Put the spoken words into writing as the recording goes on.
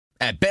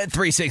At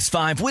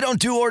Bet365, we don't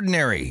do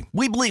ordinary.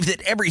 We believe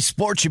that every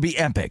sport should be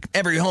epic.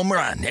 Every home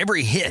run,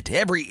 every hit,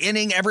 every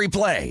inning, every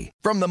play.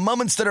 From the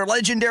moments that are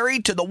legendary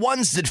to the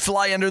ones that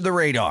fly under the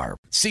radar.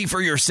 See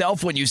for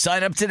yourself when you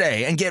sign up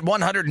today and get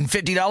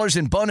 $150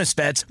 in bonus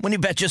bets when you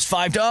bet just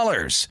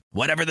 $5.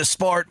 Whatever the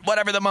sport,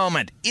 whatever the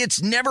moment,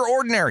 it's never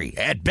ordinary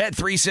at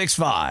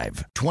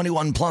Bet365.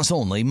 21 plus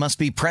only. Must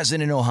be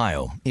present in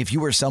Ohio. If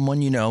you or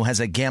someone you know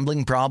has a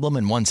gambling problem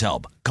and wants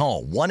help,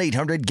 call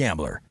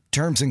 1-800-GAMBLER.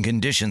 Terms and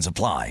conditions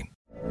apply.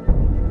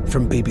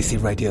 From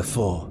BBC Radio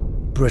 4,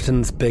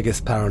 Britain's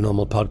biggest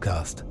paranormal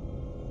podcast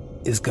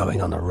is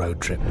going on a road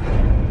trip.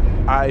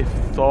 I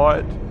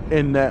thought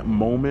in that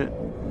moment,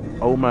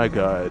 oh my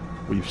God,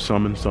 we've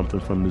summoned something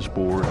from this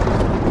board.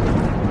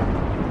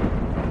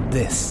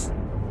 This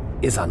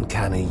is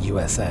Uncanny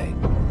USA.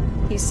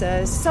 He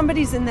says,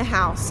 somebody's in the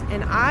house,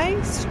 and I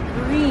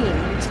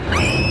screamed.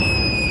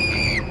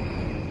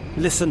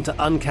 Listen to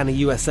Uncanny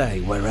USA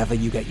wherever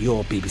you get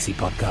your BBC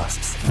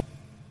podcasts,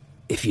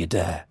 if you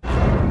dare.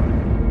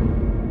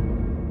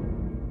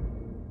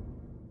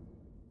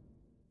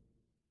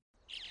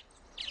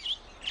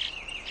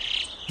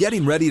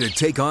 Getting ready to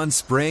take on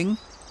spring?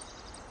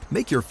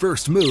 Make your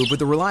first move with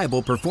the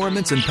reliable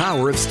performance and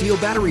power of Steel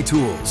battery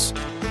tools.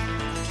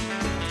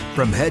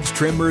 From hedge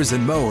trimmers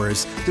and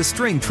mowers to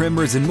string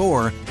trimmers and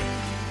more,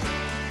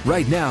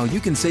 right now you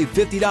can save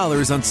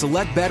 $50 on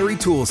select battery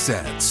tool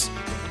sets.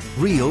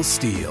 Real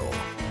Steel.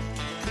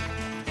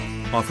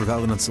 Offer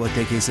valid on select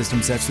AK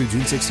system sets through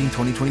June 16,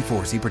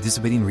 2024. See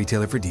participating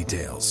retailer for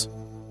details.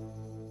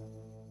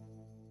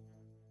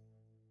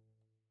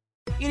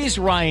 It is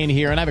Ryan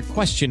here, and I have a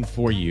question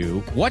for you.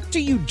 What do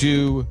you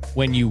do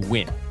when you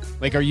win?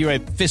 Like, are you a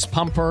fist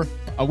pumper,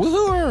 a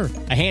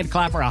woohooer, a hand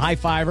clapper, a high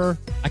fiver?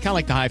 I kind of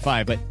like the high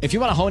five, but if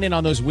you want to hone in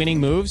on those winning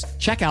moves,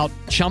 check out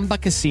Chumba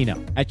Casino.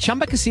 At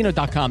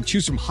ChumbaCasino.com,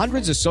 choose from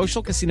hundreds of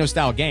social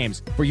casino-style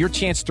games for your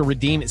chance to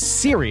redeem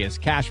serious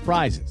cash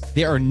prizes.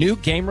 There are new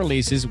game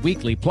releases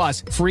weekly,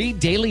 plus free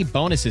daily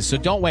bonuses, so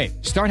don't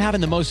wait. Start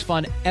having the most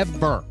fun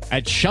ever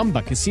at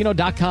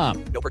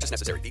ChumbaCasino.com. No purchase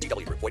necessary.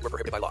 VGW. Void where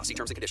prohibited by law. See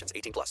terms and conditions.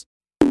 18 plus.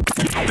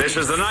 This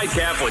is the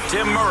Nightcap with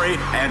Tim Murray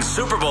and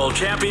Super Bowl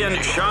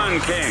champion Sean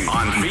King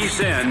on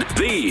VSiN,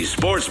 the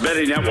Sports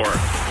Betting Network.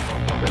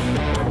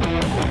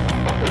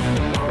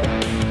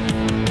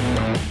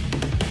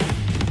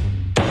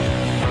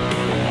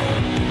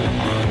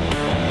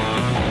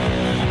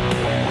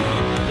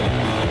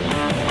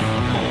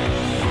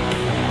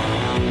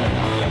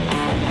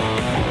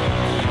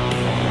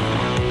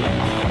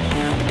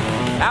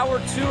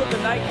 Hour 2 of the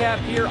Nightcap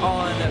here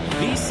on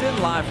VSiN,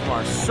 live from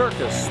our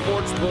Circus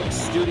Sportsbook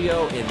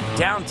studio in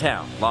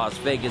downtown Las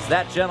Vegas.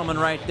 That gentleman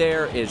right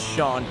there is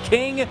Sean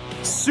King,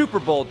 Super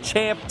Bowl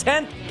champ,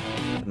 10th,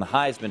 and the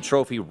Heisman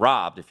Trophy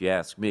robbed, if you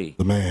ask me.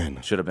 The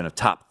man. Should have been a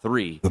top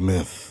 3. The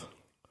myth.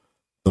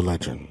 The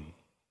legend.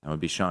 That would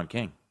be Sean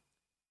King.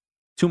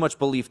 Too much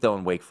belief, though,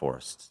 in Wake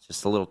Forest.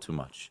 Just a little too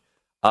much.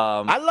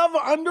 I love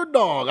an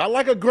underdog. I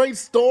like a great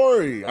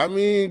story. I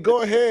mean,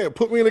 go ahead.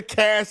 Put me in a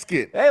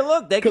casket. Hey,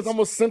 look. Because I'm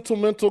a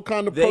sentimental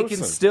kind of person. They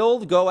can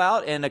still go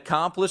out and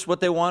accomplish what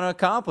they want to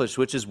accomplish,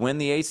 which is win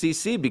the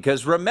ACC.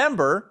 Because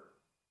remember,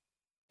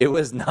 it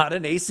was not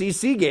an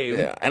ACC game.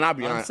 Yeah, and I'll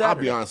be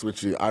honest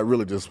with you. I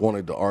really just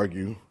wanted to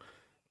argue.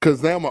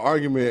 Because now my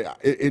argument,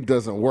 it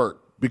doesn't work.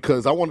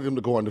 Because I wanted them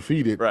to go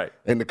undefeated. Right.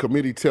 And the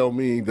committee tell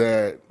me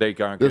that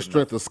their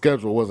strength of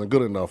schedule wasn't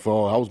good enough.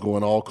 Oh, I was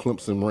going all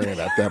Clemson ran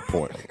at that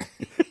point.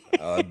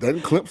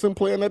 Doesn't Clemson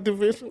play in that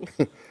division?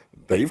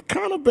 They've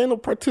kind of been a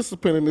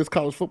participant in this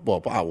college football,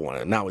 but I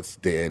want it. Now it's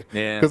dead.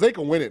 Yeah. Because they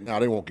can win it now.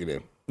 They won't get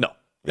in. No.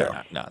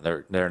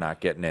 They're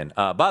not getting in.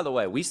 By the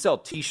way, we sell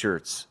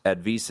T-shirts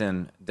at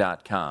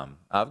vsin.com.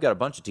 I've got a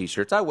bunch of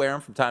T-shirts. I wear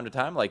them from time to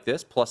time like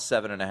this, plus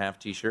 7.5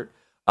 T-shirt.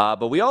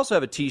 But we also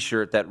have a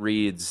T-shirt that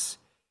reads,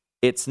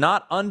 "It's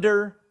not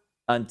under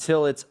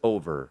until it's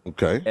over."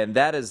 Okay. And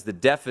that is the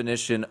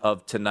definition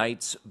of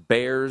tonight's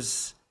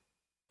Bears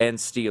and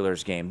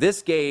Steelers game.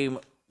 This game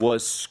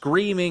was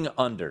screaming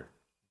under,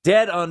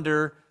 dead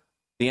under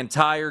the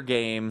entire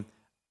game.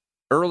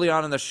 Early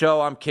on in the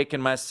show, I'm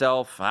kicking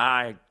myself.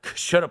 I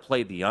should have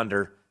played the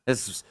under.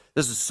 This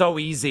is so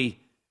easy.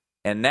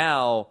 And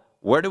now,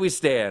 where do we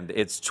stand?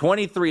 It's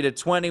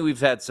 23-20. We've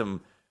had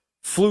some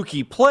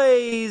fluky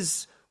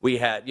plays. We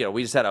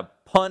just had a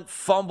punt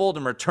fumbled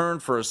and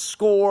returned for a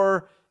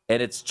score,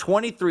 and it's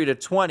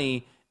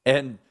 23-20.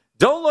 And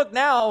don't look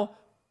now,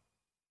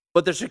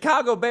 but the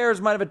Chicago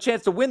Bears might have a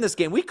chance to win this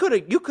game. You could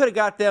have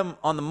got them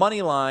on the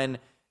money line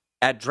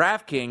at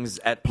DraftKings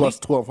at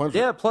plus 1,200.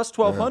 Yeah, plus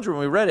 1,200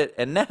 when we read it.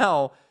 And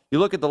now you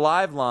look at the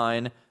live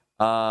line.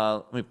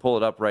 Let me pull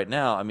it up right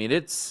now. I mean,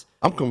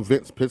 I'm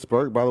convinced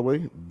Pittsburgh, by the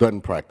way,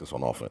 doesn't practice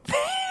on offense.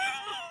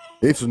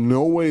 It's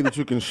no way that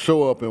you can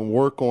show up and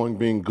work on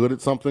being good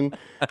at something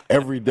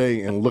every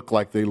day and look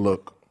like they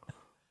look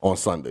on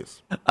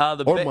Sundays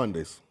or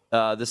Mondays.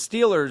 The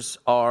Steelers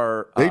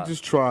are... they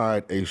just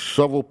tried a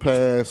shovel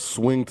pass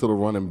swing to the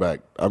running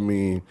back. I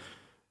mean,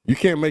 you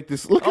can't make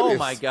this... Look at this. Oh,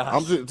 my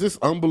gosh. I'm just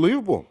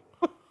unbelievable.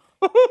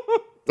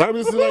 I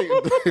mean, it's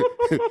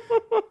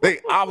like, they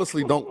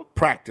obviously don't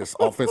practice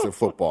offensive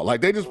football.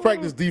 Like, they just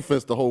practice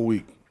defense the whole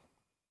week.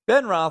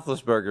 Ben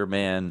Roethlisberger,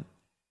 man,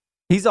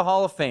 he's a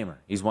Hall of Famer.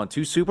 He's won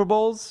 2 Super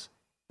Bowls.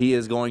 He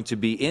is going to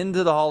be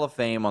into the Hall of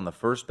Fame on the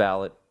first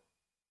ballot.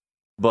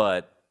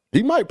 But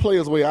he might play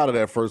his way out of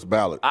that first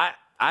ballot.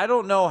 I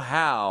don't know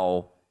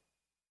how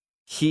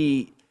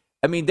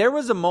there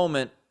was a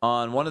moment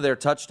on one of their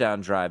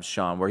touchdown drives,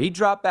 Sean, where he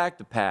dropped back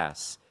to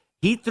pass.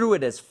 He threw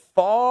it as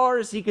far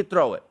as he could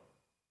throw it.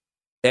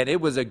 And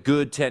it was a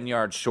good 10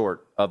 yards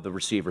short of the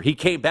receiver. He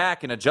came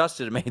back and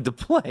adjusted and made the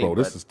play. Bro,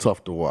 this is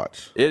tough to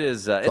watch. It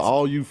is. To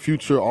all you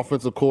future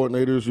offensive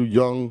coordinators, you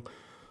young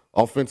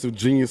offensive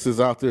geniuses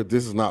out there,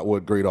 this is not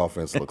what great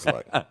offense looks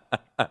like.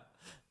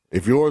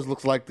 If yours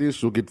looks like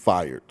this, you'll get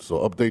fired. So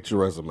update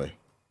your resume.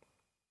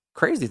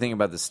 Crazy thing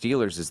about the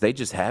Steelers is they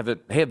just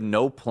have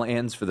no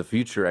plans for the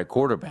future at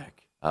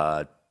quarterback.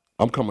 I'm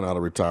coming out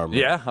of retirement.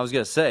 Yeah, I was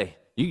going to say.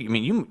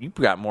 You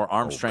got more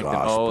arm strength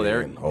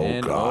than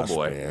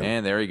boy. Man.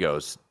 And there he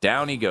goes.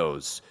 Down he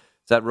goes.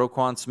 Is that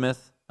Roquan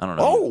Smith? I don't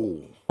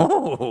know.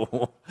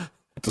 Oh.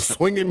 The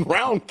swinging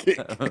round kick.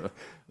 It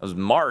was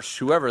Marsh,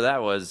 whoever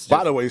that was.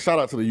 By the way, shout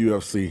out to the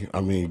UFC.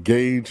 I mean,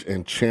 Gage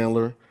and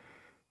Chandler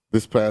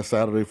this past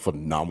Saturday,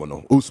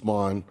 phenomenal.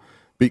 Usman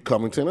beat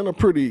Covington in a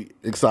pretty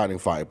exciting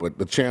fight, but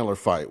the Chandler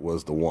fight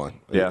was the one.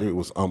 Yeah. It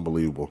was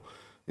unbelievable.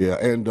 Yeah,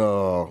 and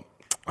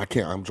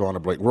I'm drawing a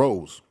blank.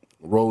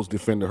 Rose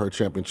defended her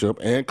championship,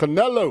 and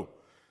Canelo's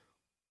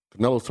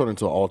turned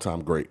into an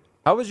all-time great.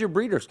 How was your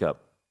Breeders'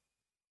 Cup?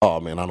 Oh,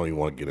 man, I don't even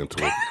want to get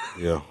into it.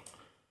 Yeah.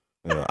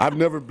 I've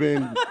never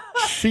been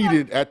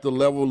cheated at the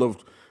level of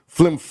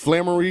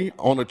flimflammery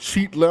on a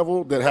cheat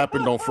level that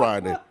happened on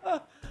Friday.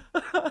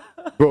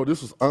 Bro,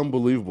 this was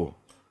unbelievable.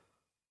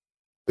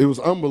 It was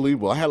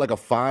unbelievable. I had like a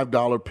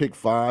 $5 pick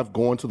 5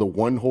 going to the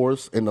one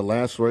horse in the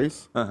last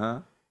race.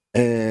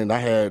 And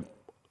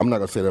I'm not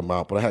going to say the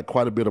amount, but I had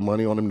quite a bit of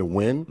money on him to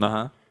win.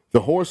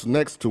 The horse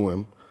next to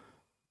him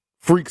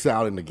freaks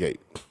out in the gate.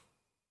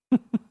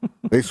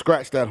 They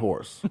scratched that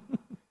horse.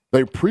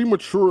 They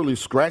prematurely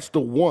scratched the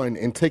one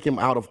and take him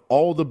out of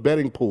all the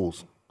betting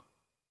pools.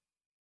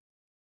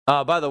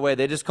 By the way,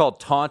 they just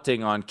called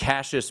taunting on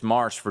Cassius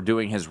Marsh for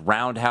doing his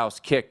roundhouse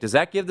kick. Does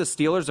that give the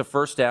Steelers a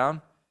first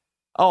down?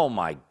 Oh,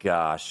 my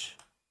gosh.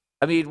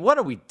 I mean, what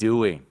are we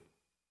doing?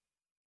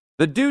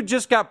 The dude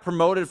just got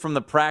promoted from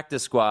the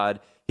practice squad.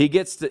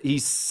 He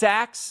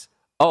sacks.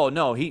 Oh,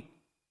 no, he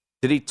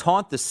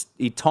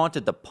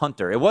taunted the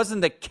punter. It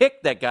wasn't the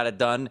kick that got it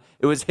done.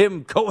 It was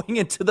him going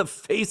into the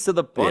face of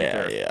the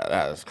punter.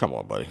 Yeah, come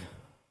on, buddy.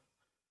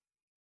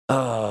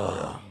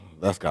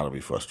 That's got to be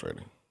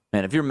frustrating.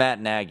 Man, if you're Matt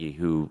Nagy,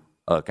 who,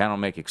 look, I don't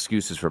make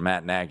excuses for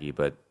Matt Nagy,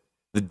 but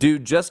the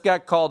dude just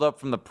got called up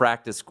from the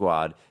practice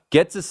squad,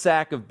 gets a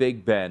sack of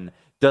Big Ben,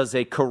 does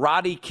a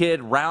Karate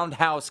Kid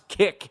roundhouse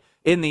kick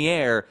in the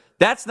air.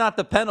 That's not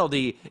the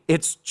penalty.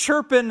 It's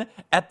chirping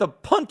at the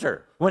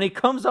punter when he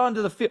comes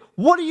onto the field.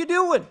 What are you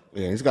doing?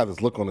 Yeah, he's got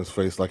this look on his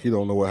face like he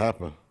don't know what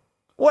happened.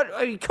 What?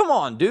 I mean, come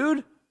on,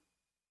 dude.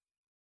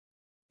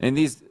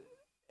 And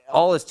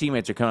all his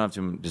teammates are coming up to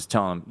him just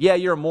telling him, yeah,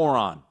 you're a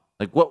moron.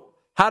 Like, what?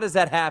 How does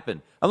that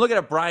happen? I'm looking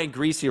at Brian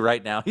Greasy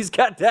right now. He's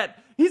got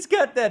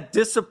that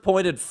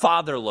disappointed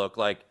father look.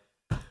 Like,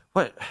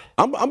 what?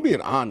 I'm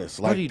being honest.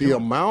 Like, the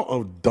amount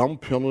of dumb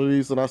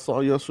penalties that I saw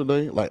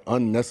yesterday, like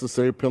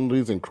unnecessary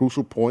penalties and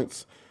crucial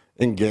points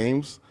in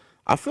games,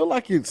 I feel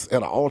like it's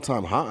at an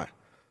all-time high.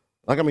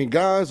 Like, I mean,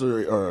 guys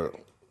are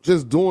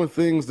just doing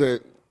things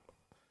that,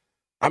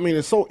 I mean,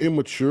 it's so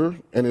immature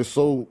and it's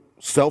so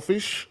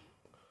selfish.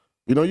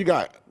 You know, you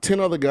got 10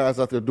 other guys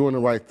out there doing the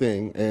right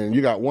thing, and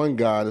you got one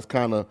guy that's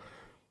kind of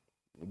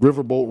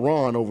Riverboat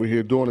Ron over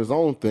here doing his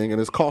own thing,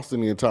 and it's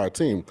costing the entire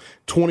team.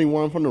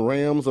 21 from the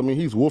Rams. I mean,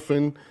 he's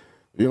woofing,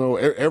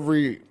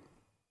 every,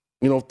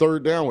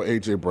 third down with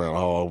A.J. Brown.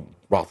 Oh,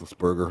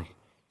 Roethlisberger.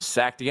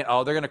 Sacked again.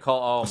 Oh, they're going to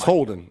call. It's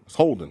holding. It's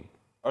holding.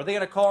 Are they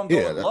going to call him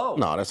going low?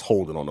 No, that's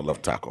holding on the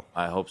left tackle.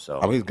 I hope so.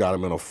 I mean, he's got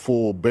him in a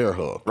full bear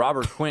hug.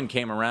 Robert Quinn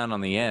came around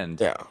on the end.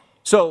 Yeah.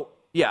 So,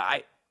 yeah,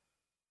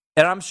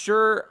 I'm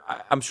sure.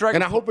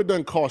 And I hope it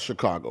doesn't cost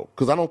Chicago,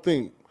 because I don't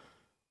think,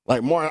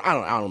 like,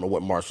 I don't know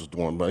what Marsh was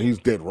doing, but he's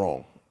dead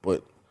wrong.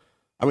 But,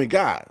 I mean,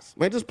 guys,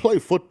 man, just play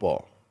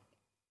football.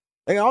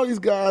 And all these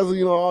guys,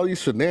 all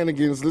these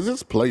shenanigans,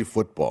 just play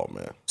football,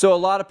 man. So a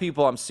lot of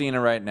people, I'm seeing it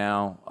right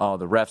now, oh,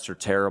 the refs are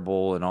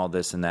terrible and all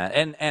this and that.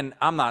 And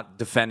I'm not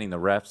defending the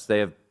refs.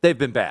 They've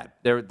been bad.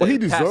 He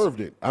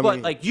deserved it.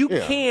 You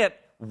can't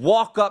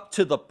walk up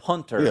to the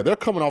punter. Yeah, they're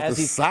coming off the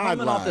sideline.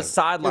 Coming off the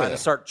sideline and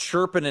start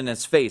chirping in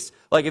his face.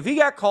 Like, if he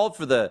got called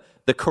for the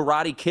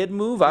Karate Kid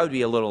move, I would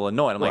be a little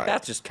annoyed. I'm like,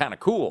 that's just kind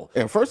of cool.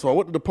 And first of all,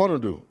 what did the punter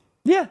do?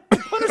 Yeah, the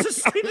punter's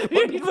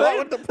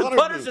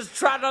just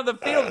trotting on the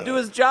field to do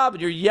his job,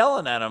 and you're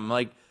yelling at him.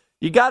 Like,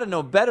 you got to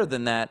know better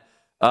than that.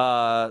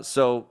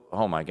 So,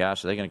 oh my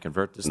gosh, are they going to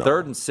convert this? No.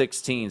 3rd and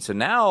 16. So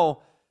now,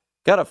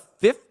 got a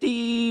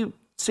 50.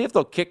 See if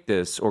they'll kick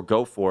this or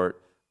go for it.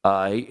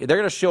 They're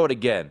going to show it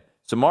again.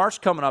 So Marsh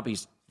coming up,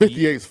 he's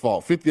 58's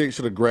fault. 58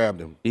 should have grabbed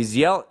him. He's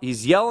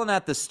yelling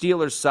at the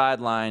Steelers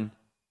sideline.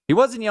 He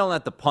wasn't yelling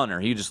at the punter.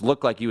 He just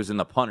looked like he was in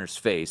the punter's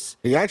face.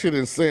 He actually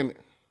didn't send.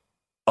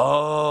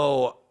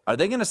 Oh, are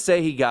they going to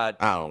say he got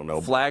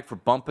flagged for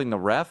bumping the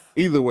ref?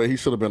 Either way, he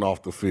should have been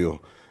off the field.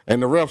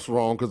 And the ref's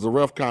wrong because the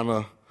ref kind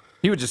of.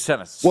 He would just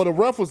send us. Well, the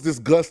ref was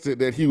disgusted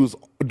that he was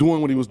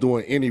doing what he was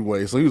doing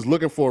anyway, so he was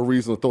looking for a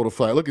reason to throw the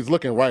flag. Look, he's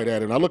looking right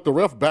at it. And I look, the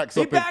ref backs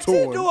up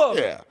into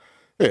him.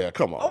 Yeah,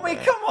 come on.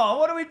 Man, come on.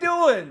 What are we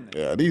doing?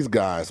 Yeah, these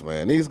guys,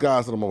 man. These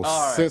guys are the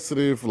most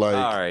sensitive. All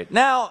right.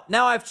 Now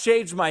I've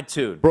changed my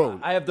tune. Bro.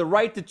 I have the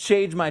right to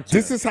change my tune.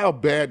 This is how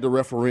bad the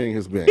refereeing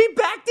has been. He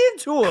backed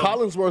into him.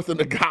 Collinsworth and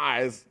the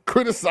guys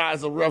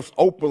criticized the refs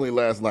openly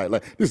last night.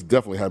 Like, this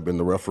definitely had been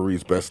the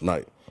referee's best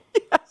night.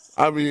 Yes.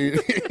 I mean,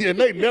 and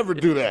they never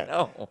do that.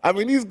 No. I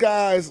mean, these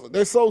guys,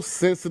 they're so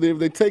sensitive.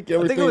 They take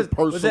everything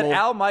personal. Was it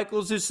Al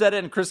Michaels who said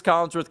it, and Chris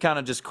Collinsworth kind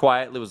of just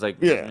quietly was like,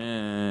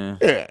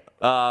 Yeah.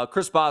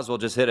 Chris Boswell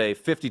just hit a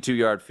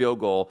 52-yard field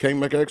goal. Can't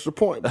make an extra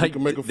point. He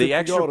can make a 50-yarder. The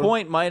extra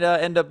point might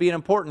end up being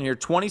important here.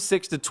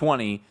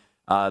 26-20.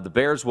 The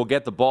Bears will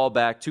get the ball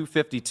back.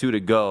 2:52 to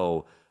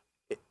go.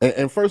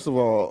 And first of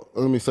all,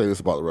 let me say this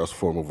about the refs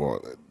before we move on.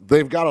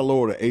 They've got to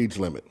lower the age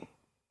limit.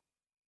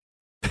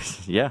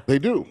 Yeah. They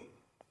do.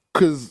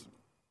 Because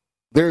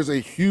there's a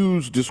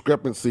huge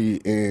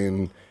discrepancy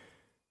in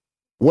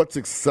what's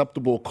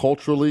acceptable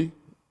culturally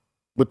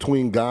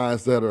between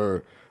guys that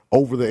are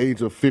over the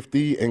age of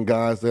 50 and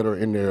guys that are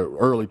in their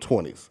early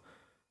 20s.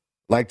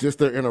 Like, just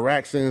their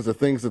interactions, the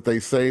things that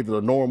they say that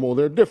are normal,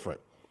 they're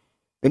different.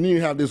 And then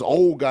you have this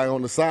old guy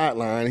on the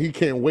sideline. He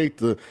can't wait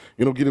to,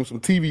 get him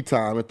some TV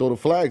time and throw the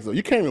flags up.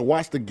 You can't even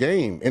watch the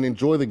game and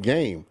enjoy the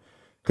game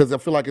because I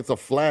feel like it's a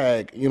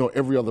flag,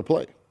 every other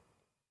play.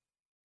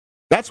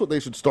 That's what they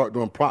should start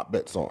doing prop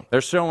bets on.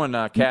 They're showing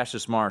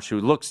Cassius Marsh, who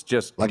looks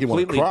just like he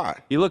wants to cry.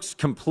 He looks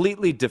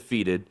completely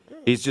defeated.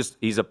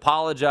 He's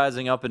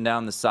apologizing up and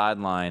down the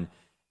sideline.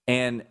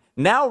 And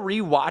now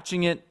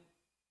rewatching it,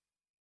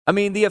 I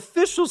mean, the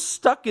official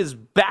stuck his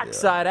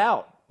backside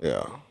out.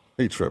 Yeah,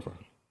 he tripping.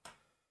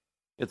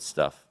 Good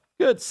stuff.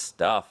 Good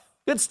stuff,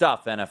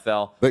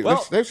 NFL.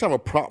 They should have a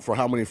prop for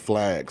how many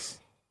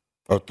flags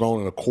are thrown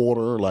in a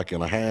quarter, like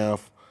in a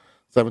half.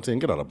 17,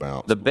 get out of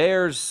bounds. The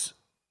Bears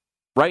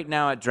right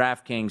now at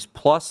DraftKings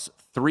plus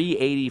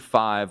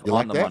 385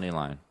 on the money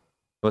line.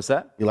 What's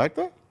that? You like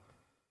that?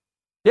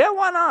 Yeah,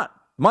 why not?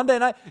 Monday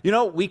night.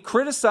 We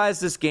criticize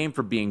this game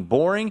for being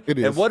boring. It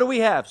is. And what do we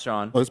have,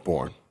 Sean? Oh, it's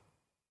boring.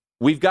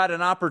 We've got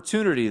an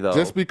opportunity, though.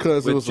 Just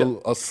because it was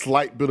a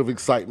slight bit of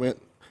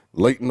excitement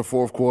late in the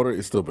fourth quarter,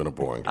 it's still been a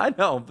boring game. I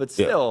know, but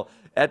still,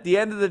 at the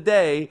end of the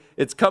day,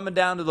 it's coming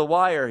down to the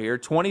wire here,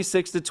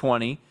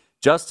 26-20.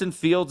 Justin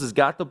Fields has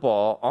got the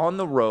ball on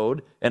the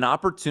road, an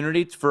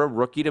opportunity for a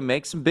rookie to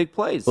make some big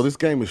plays. So this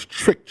game has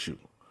tricked you.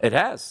 It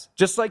has.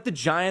 Just like the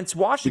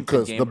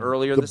Giants-Washington game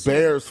earlier this season. The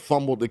Bears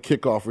fumbled the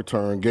kickoff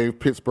return, gave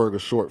Pittsburgh a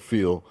short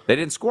field. They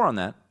didn't score on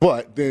that.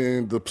 But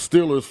then the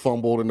Steelers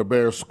fumbled and the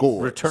Bears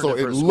scored. So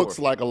it looks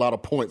like a lot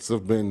of points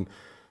have been,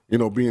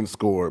 being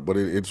scored, but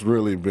it's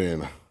really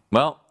been.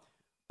 Well,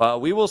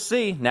 we will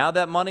see. Now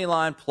that money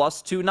line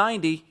plus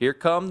 290, here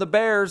come the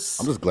Bears.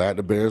 I'm just glad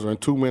the Bears are in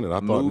 2 minutes.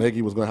 I thought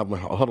Nagy was going to have them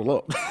huddle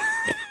up.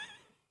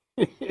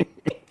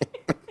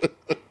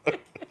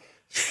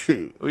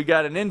 Shoot. We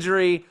got an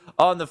injury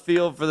on the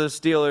field for the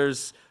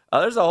Steelers.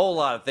 There's a whole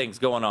lot of things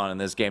going on in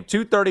this game.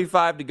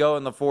 2:35 to go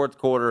in the fourth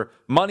quarter.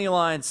 Money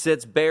line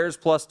sits Bears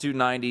plus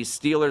 290,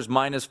 Steelers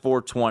minus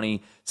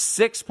 420.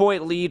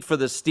 6-point lead for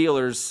the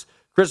Steelers.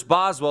 Chris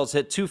Boswell's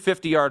hit 2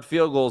 50-yard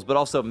field goals, but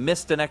also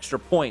missed an extra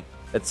point.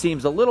 That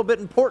seems a little bit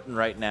important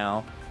right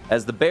now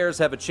as the Bears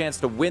have a chance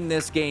to win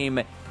this game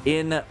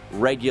in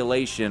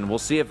regulation. We'll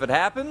see if it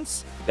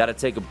happens. Got to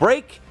take a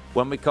break.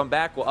 When we come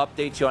back, we'll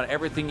update you on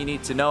everything you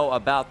need to know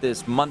about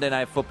this Monday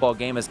Night Football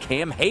game as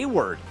Cam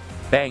Hayward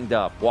banged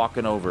up,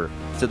 walking over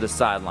to the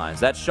sidelines.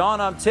 That's Sean.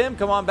 I'm Tim.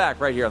 Come on back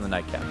right here on the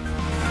Nightcap.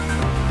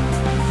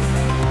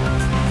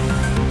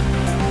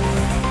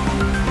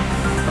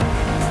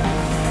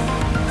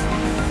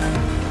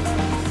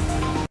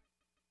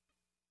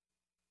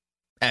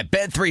 At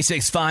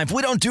Bet365,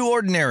 we don't do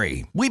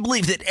ordinary. We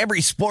believe that every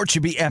sport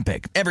should be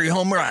epic. Every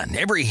home run,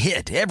 every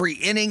hit, every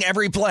inning,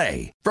 every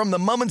play. From the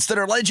moments that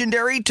are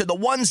legendary to the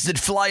ones that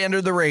fly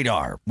under the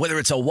radar. Whether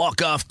it's a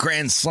walk-off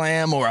grand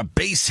slam or a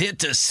base hit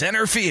to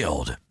center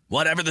field.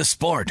 Whatever the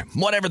sport,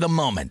 whatever the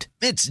moment.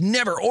 It's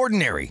never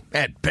ordinary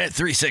at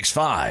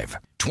Bet365.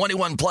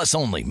 21 plus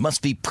only.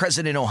 Must be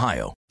present in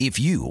Ohio. If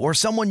you or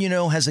someone you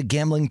know has a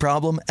gambling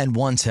problem and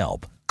wants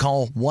help,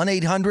 call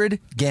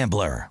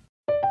 1-800-GAMBLER.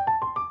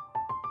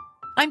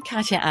 I'm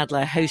Katya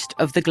Adler, host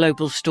of The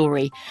Global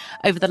Story.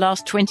 Over the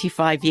last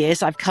 25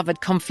 years, I've covered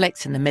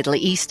conflicts in the Middle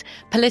East,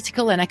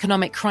 political and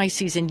economic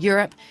crises in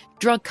Europe,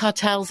 drug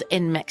cartels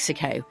in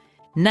Mexico.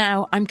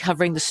 Now I'm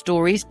covering the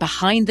stories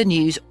behind the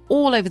news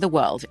all over the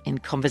world in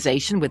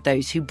conversation with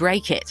those who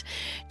break it.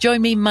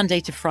 Join me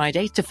Monday to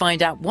Friday to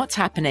find out what's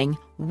happening,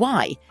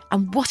 why,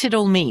 and what it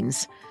all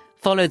means.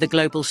 Follow The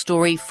Global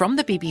Story from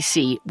the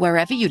BBC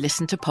wherever you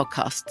listen to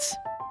podcasts.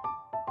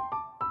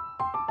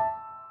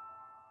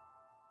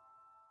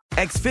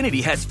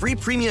 Xfinity has free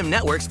premium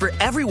networks for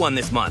everyone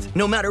this month,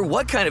 no matter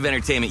what kind of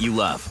entertainment you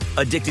love.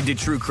 Addicted to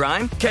true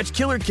crime? Catch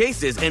killer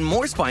cases and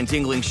more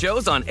spine-tingling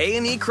shows on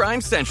A&E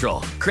Crime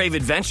Central. Crave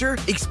adventure?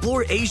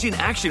 Explore Asian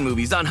action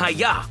movies on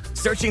Hi-Ya.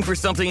 Searching for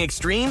something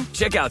extreme?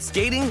 Check out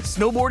skating,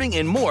 snowboarding,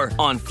 and more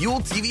on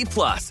Fuel TV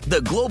Plus, the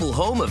global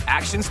home of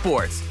action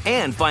sports.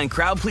 And find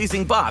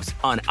crowd-pleasing bops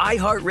on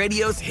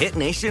iHeartRadio's Hit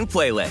Nation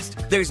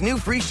playlist. There's new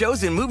free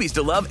shows and movies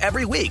to love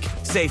every week.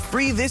 Say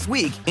free this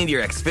week in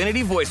your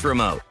Xfinity voice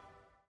remote.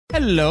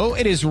 Hello,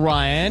 it is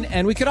Ryan,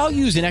 and we could all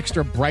use an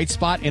extra bright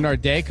spot in our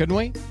day, couldn't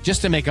we?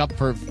 Just to make up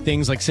for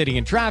things like sitting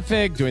in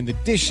traffic, doing the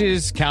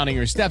dishes, counting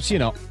your steps, you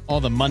know,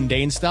 all the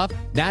mundane stuff.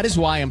 That is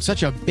why I'm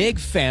such a big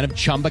fan of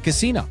Chumba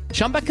Casino.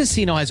 Chumba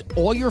Casino has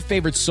all your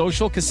favorite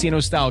social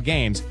casino-style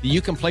games that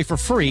you can play for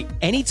free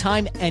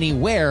anytime,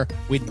 anywhere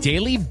with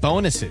daily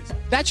bonuses.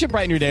 That should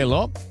brighten your day a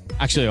little.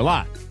 Actually, a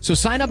lot. So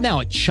sign up now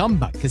at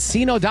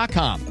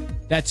ChumbaCasino.com.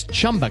 That's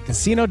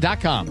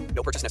ChumbaCasino.com.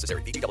 No purchase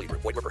necessary. VGW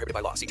Group. Void where prohibited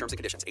by law. See terms and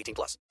conditions.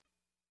 18+.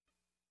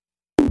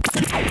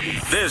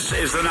 This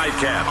is the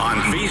Nightcap on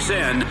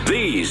VSiN,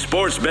 the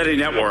Sports Betting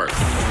Network.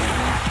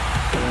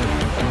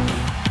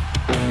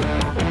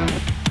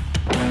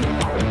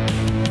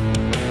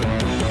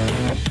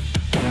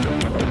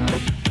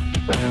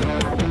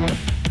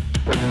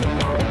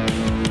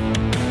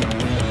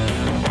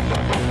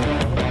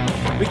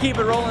 We keep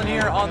it rolling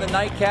here on the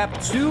Nightcap.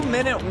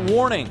 2-minute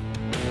warning.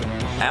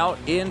 Out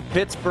in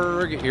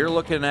Pittsburgh, you're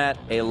looking at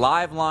a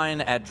live line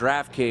at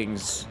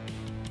DraftKings.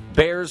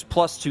 Bears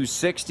plus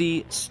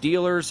 260,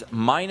 Steelers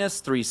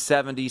minus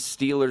 370.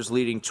 Steelers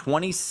leading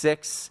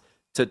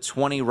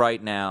 26-20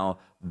 right now.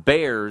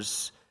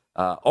 Bears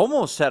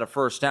almost had a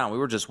first down. We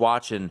were just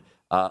watching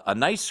a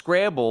nice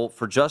scramble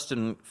for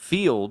Justin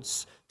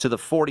Fields to the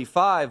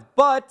 45,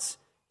 but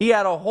he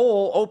had a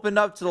hole opened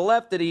up to the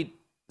left that he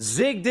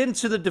zigged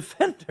into the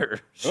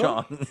defender,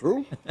 Sean. Oh,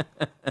 true.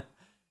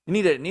 You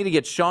need to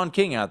get Sean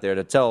King out there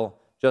to tell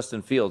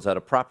Justin Fields how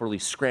to properly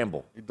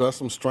scramble. He does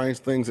some strange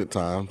things at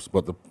times,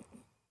 but the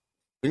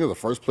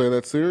first play of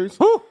that series,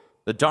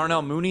 the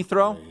Darnell Mooney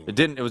throw,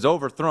 it was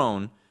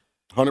overthrown.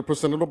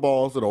 100% of the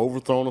balls that are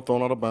overthrown or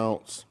thrown out of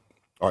bounds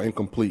are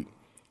incomplete.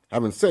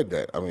 Having said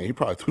that, I mean, he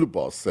probably threw the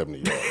ball 70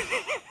 yards.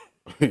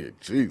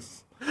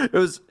 Jeez.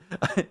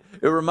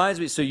 It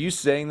reminds me. So you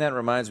saying that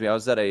reminds me. I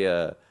was at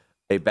a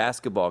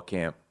basketball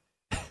camp.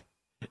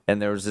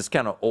 And there was this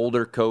kind of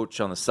older coach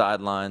on the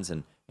sidelines,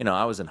 and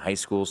I was in high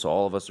school, so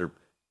all of us are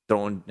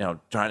trying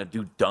to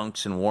do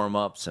dunks and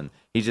warm-ups, and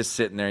he's just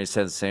sitting there. He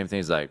says the same thing.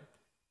 He's like,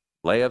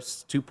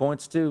 layups, 2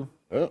 points too.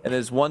 Yeah. And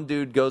this one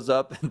dude goes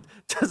up and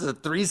does a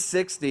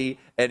 360,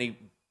 and he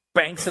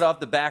banks it off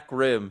the back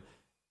rim.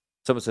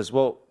 Someone says,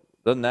 well,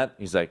 doesn't that?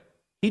 He's like,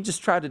 he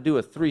just tried to do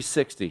a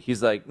 360.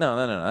 He's like, no,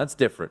 that's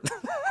different.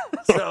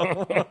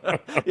 So,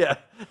 yeah,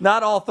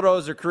 not all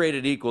throws are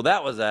created equal.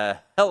 That was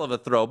a hell of a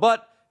throw,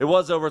 but it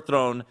was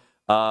overthrown.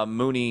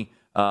 Mooney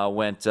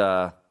went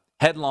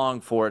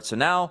headlong for it. So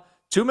now,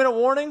 2-minute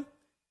warning,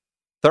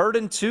 3rd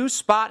and 2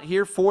 spot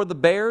here for the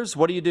Bears.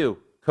 What do you do,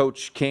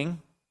 Coach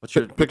King?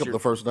 Pick up the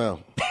first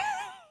down.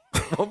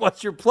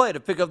 What's your play to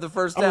pick up the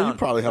first down? You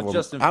probably have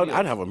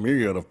I'd have a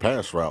myriad of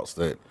pass routes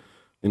that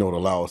would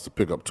allow us to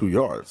pick up 2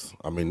 yards.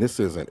 I mean, this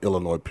isn't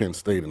Illinois Penn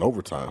State in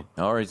overtime.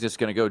 Or he's just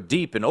going to go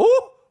deep and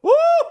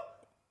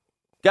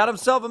got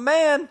himself a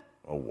man.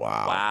 Oh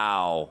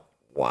wow!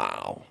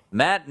 Wow.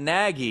 Matt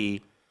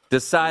Nagy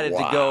decided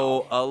to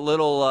go a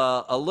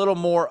little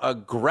more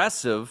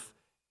aggressive,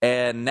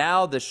 and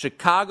now the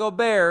Chicago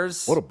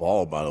Bears. What a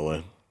ball, by the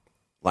way.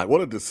 Like, what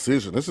a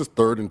decision. This is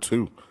 3rd and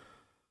 2.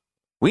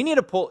 We need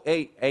to pull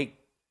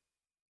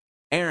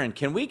Aaron,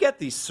 can we get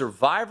the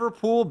survivor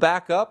pool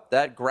back up,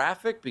 that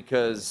graphic?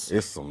 Because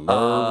it's some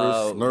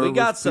nervous we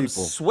got some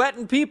people.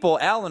 Sweating people.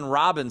 Allen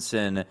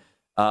Robinson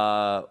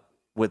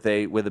with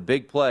a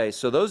big play.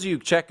 So those of you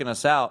checking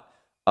us out,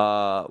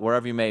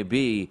 wherever you may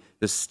be,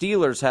 the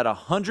Steelers had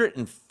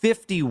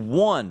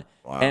 151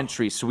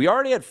 entries. So we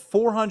already had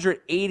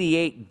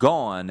 488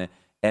 gone,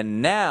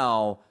 and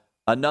now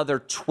another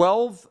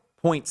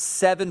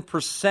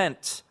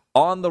 12.7%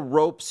 on the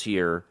ropes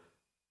here.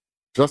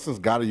 Justin's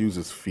got to use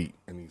his feet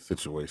in these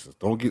situations.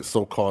 Don't get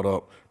so caught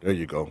up. There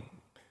you go.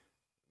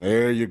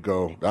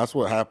 That's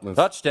what happens.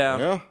 Touchdown.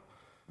 Yeah.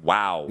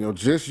 Wow.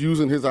 Just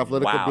using his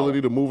athletic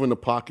ability to move in the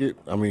pocket.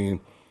 I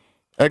mean,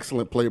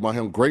 excellent play by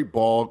him. Great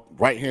ball.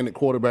 Right-handed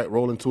quarterback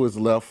rolling to his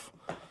left.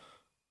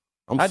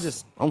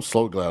 I'm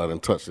so glad I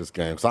didn't touch this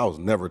game because I was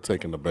never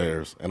taking the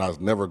Bears, and I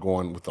was never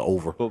going with the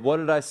over. But what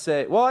did I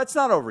say? Well, it's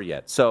not over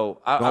yet, so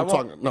I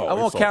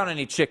won't count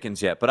any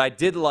chickens yet. But I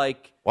did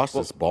like. Watch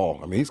this ball.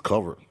 I mean, he's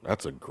covered.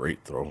 That's a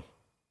great throw.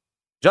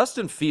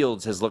 Justin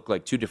Fields has looked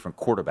like 2 different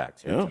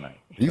quarterbacks here tonight.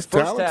 He's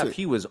talented. First half,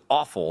 he was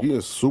awful. He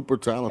is super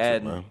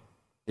talented, man.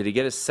 Did he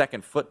get his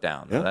second foot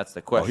down? Yeah. That's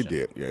the question. Oh, he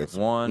did. Yeah, it's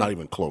 1, not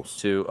even close.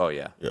 2. Oh,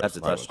 yeah. That's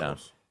a touchdown.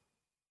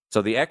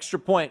 So the extra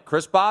point,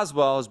 Chris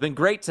Boswell has been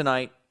great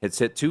tonight. It's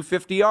hit 2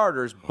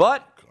 50-yarders,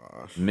 but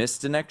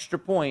missed an extra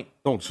point.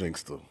 Don't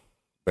jinx the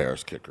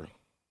Bears kicker.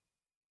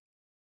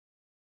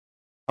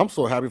 I'm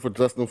so happy for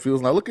Justin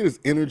Fields. Now look at his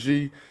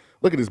energy.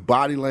 Look at his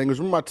body language.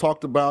 Remember I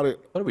talked about it?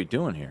 What are we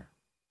doing here?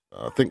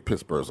 I think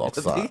Pittsburgh's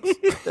offside.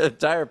 The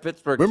entire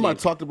Pittsburgh Remember team.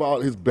 I talked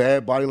about his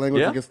bad body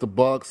language against the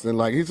Bucs, and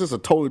like he's just a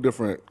totally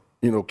different,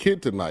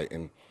 kid tonight.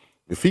 And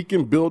if he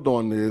can build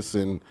on this,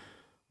 and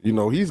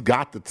he's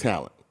got the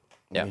talent.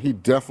 Yeah. He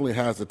definitely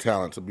has the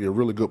talent to be a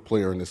really good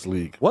player in this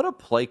league. What a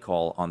play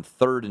call on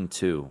 3rd and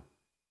 2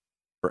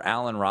 for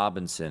Allen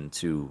Robinson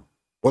to.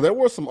 Well, there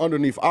were some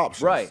underneath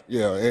options. Right.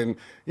 Yeah, and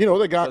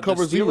they got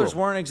cover zero. The Steelers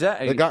weren't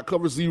exactly. They got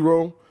cover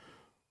zero.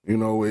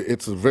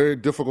 It's a very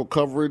difficult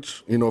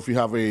coverage. If you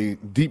have a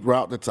deep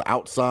route that's an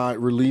outside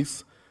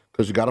release,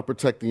 because you got to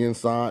protect the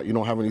inside. You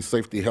don't have any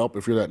safety help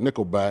if you're that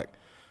nickel back.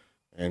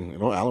 And,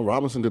 Allen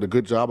Robinson did a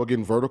good job of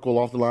getting vertical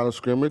off the line of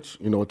scrimmage,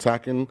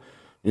 attacking,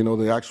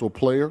 the actual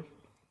player.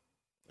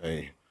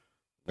 Hey,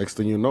 next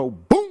thing you know,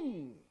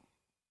 boom!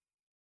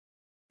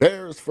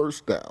 Bears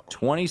first down.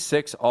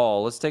 26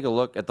 all. Let's take a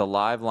look at the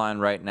live line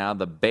right now.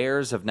 The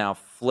Bears have now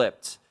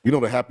flipped. The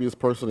happiest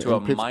person to in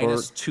Pittsburgh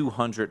minus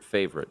 200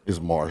 favorite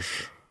is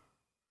Marsh.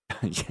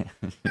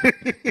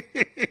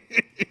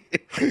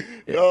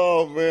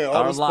 Oh, man.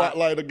 All the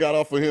spotlight got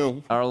off of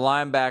him. Our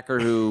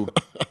linebacker who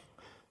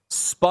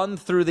spun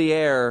through the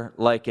air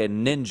like a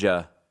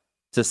ninja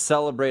to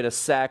celebrate a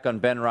sack on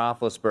Ben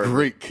Roethlisberger.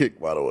 Great kick,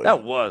 by the way.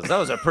 That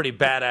was a pretty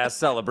badass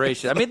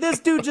celebration. I mean, this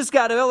dude just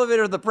got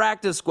elevated to the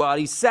practice squad.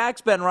 He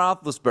sacks Ben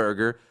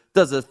Roethlisberger,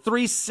 does a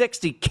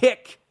 360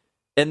 kick,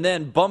 and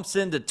then bumps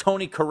into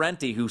Tony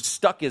Corrente, who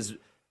stuck his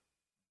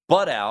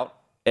butt out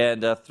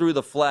and threw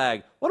the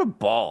flag. What a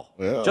ball.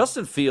 Yeah.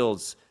 Justin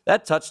Fields,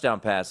 that touchdown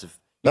pass. If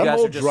you that guys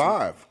whole are just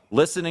drive.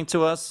 Listening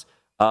to us,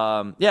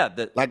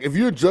 like if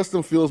you're a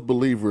Justin Fields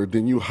believer,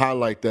 then you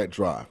highlight that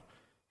drive.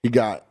 He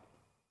got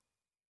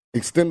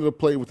extended the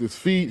play with his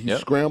feet. He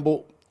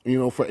scrambled,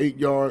 for 8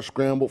 yards,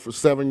 scrambled for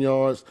 7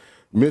 yards,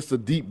 missed a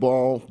deep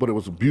ball, but it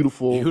was a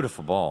beautiful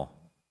ball.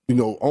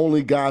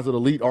 Only guys with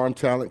elite arm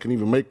talent can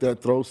even make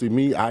that throw. See,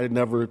 me, I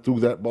never threw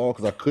that ball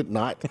because I could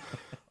not.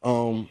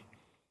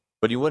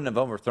 But you wouldn't have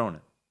overthrown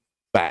it.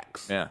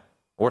 Facts. Yeah.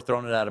 Or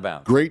thrown it out of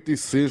bounds. Great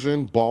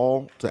decision,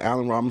 ball to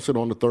Allen Robinson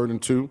on the 3rd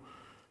and 2,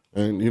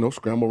 and,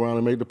 scramble around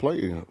and made the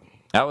play.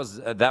 That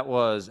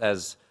was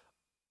as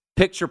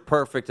picture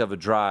perfect of a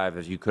drive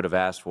as you could have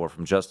asked for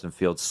from Justin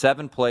Fields.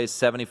 7 plays,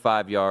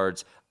 75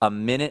 yards,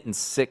 1 minute and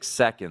 6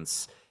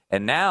 seconds.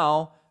 And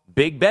now,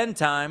 Big Ben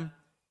time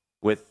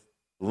with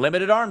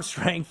limited arm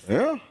strength.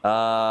 Yeah.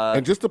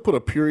 And just to put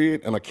a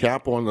period and a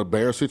cap on the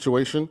Bears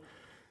situation,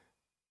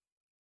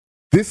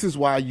 this is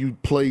why you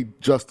play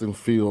Justin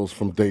Fields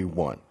from day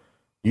one.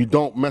 You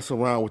don't mess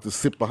around with the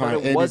sit behind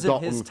Andy Dalton. It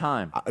wasn't his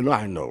time.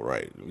 I know,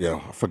 right?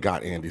 Yeah, I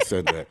forgot Andy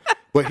said that.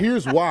 But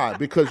here's why.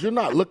 Because you're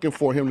not looking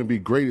for him to be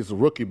great as a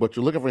rookie, but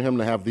you're looking for him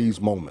to have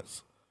these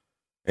moments.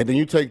 And then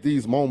you take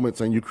these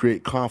moments and you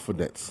create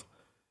confidence.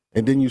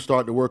 And then you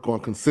start to work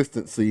on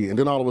consistency. And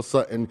then all of a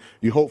sudden,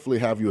 you hopefully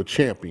have you a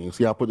champion.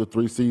 See how I put the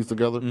 3 C's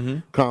together? Mm-hmm.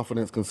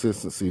 Confidence,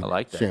 consistency, I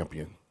like that.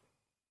 champion.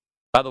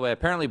 By the way,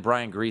 apparently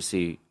Brian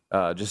Greasy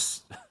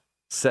just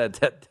said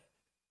that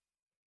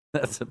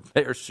the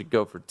Bears should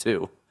go for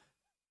 2.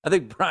 I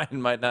think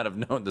Brian might not have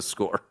known the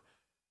score.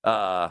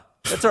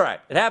 That's all right.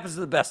 It happens to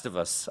the best of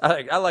us.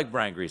 I like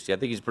Brian Greasy. I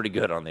think he's pretty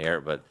good on the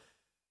air. But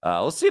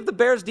let's see if the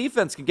Bears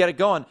defense can get it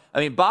going. I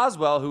mean,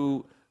 Boswell,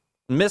 who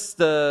missed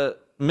the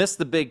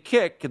big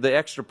kick, the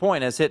extra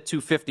point, has hit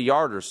 2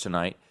 50-yarders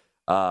tonight.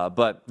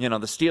 But, the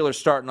Steelers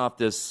starting off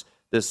this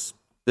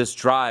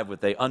drive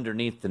with a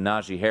underneath to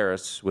Najee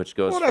Harris, which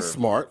goes that's for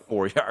smart.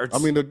 4 yards. I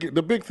mean,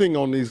 the big thing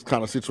on these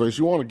kind of situations,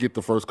 you want to get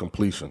the first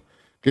completion,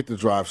 get the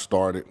drive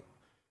started,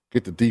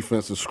 get the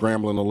defenses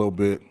scrambling a little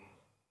bit.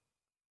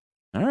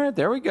 All right,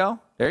 there we go.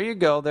 There you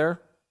go.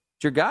 There,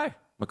 it's your guy,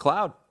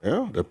 McLeod.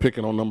 Yeah, they're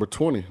picking on number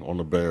 20 on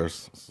the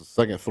Bears. It's the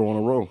second throw in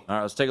a row. All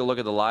right, let's take a look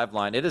at the live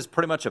line. It is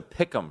pretty much a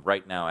pick 'em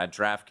right now at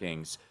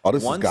DraftKings. Oh,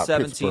 this has got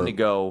 117 to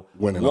go.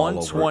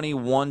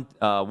 121,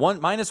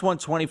 minus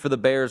 120 for the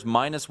Bears,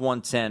 minus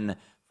 110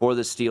 for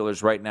the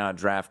Steelers right now at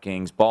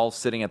DraftKings. Ball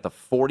sitting at the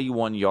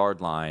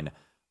 41-yard line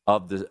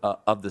of the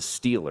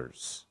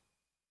Steelers.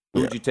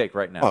 Who would you take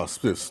right now? Oh,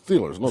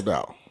 Steelers, no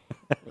doubt.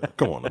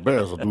 Come on, the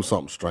Bears will do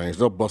something strange.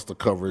 They'll bust the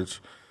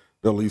coverage.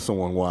 They'll leave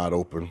someone wide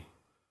open.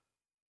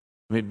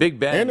 I mean, Big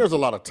Ben. And there's a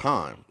lot of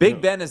time.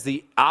 Big Ben is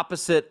the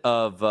opposite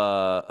of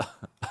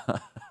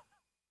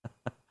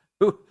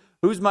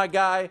who's my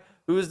guy?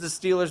 Who is the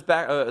Steelers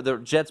the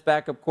Jets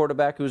backup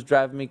quarterback who's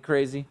driving me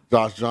crazy?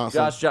 Josh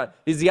Johnson.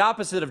 He's the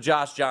opposite of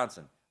Josh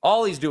Johnson.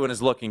 All he's doing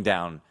is looking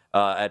down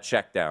at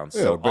checkdowns.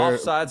 Yeah, so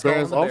offsides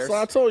going the Bears. Offside,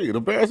 I told you,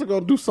 the Bears are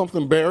going to do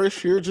something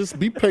bearish here. Just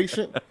be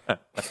patient.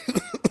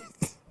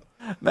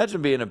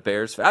 Imagine being a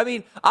Bears fan. I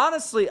mean,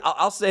 honestly,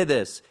 I'll say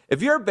this.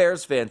 If you're a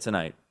Bears fan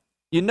tonight,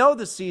 you know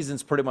the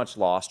season's pretty much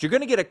lost. You're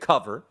going to get a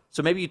cover,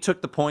 so maybe you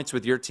took the points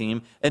with your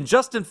team, and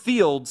Justin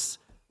Fields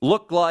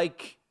looked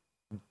like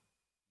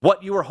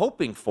what you were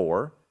hoping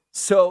for.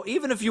 So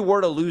even if you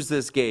were to lose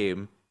this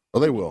game,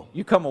 well, they will.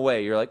 You come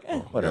away, you're like,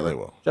 whatever. Yeah, they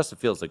will. Justin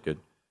Fields looked good.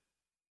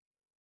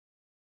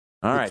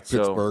 All right,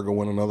 Pittsburgh will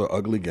win another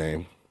ugly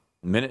game.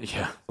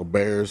 Yeah. So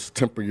Bears,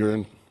 temper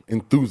your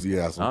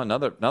enthusiasm. Oh,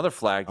 another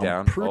flag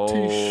down. I'm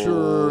pretty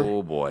sure.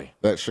 Oh boy,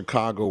 that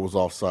Chicago was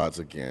offsides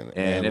again.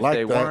 And if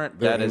they weren't,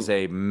 that is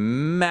a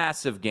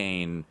massive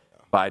gain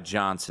by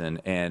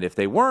Johnson. And if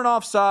they weren't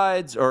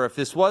offsides, or if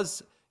this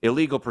was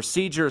illegal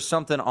procedure or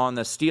something on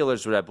the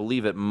Steelers, what I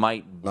believe it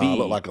might be. It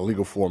looked like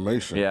illegal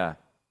formation. Yeah.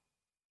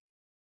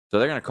 So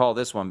they're going to call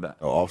this one back.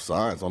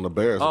 Offsides on the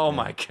Bears. Oh, again.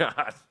 my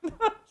God.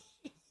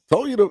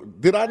 Told you,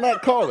 did I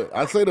not call it?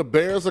 I say the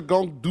Bears are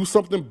going to do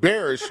something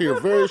bearish here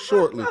very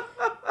shortly.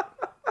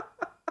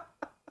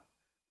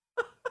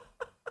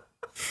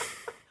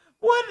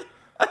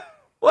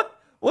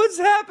 What's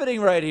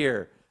happening right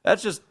here?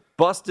 That's just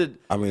busted.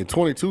 I mean,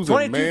 22's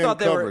in man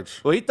coverage.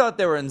 He thought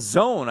they were in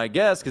zone, I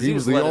guess, because he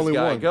was the only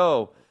guy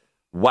go.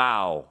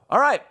 Wow. All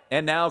right,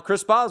 and now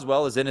Chris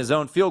Boswell is in his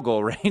own field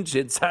goal range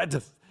inside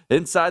the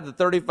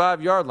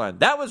 35-yard line.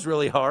 That was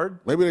really hard.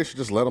 Maybe they should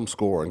just let him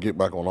score and get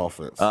back on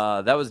offense.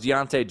 That was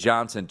Deontay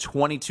Johnson,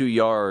 22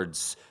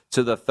 yards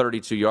to the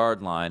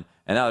 32-yard line,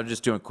 and now they're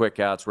just doing quick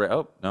outs.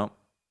 Oh, no.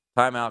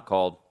 Timeout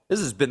called. This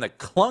has been the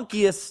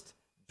clunkiest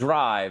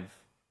drive.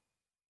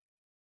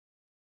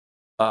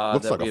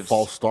 Looks like a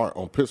false start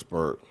on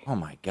Pittsburgh. Oh,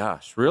 my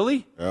gosh.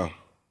 Really? Yeah.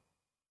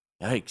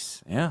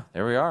 Yikes. Yeah,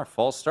 there we are.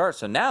 False start.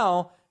 So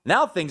now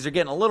things are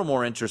getting a little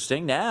more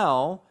interesting.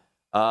 Now,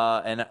 the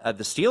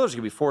Steelers are going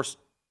to be forced.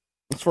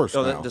 It's first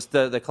down.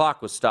 The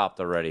clock was stopped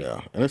already. Yeah,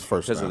 and it's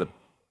first down.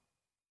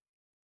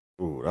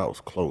 Ooh, that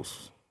was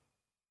close.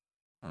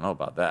 I don't know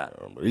about that.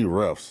 Yeah, but he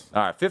refs.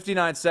 All right,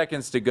 59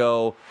 seconds to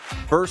go.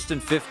 1st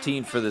and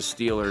 15 for the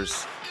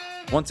Steelers.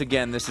 Once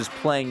again, this is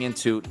playing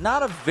into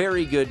not a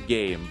very good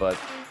game, but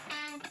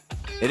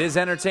it is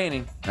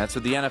entertaining. That's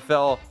what the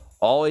NFL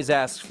always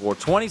asks for.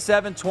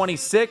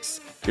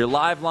 27-26, your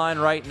live line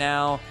right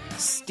now.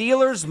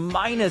 Steelers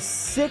minus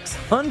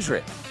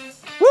 600.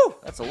 Woo!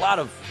 That's a lot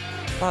of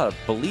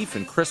belief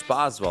in Chris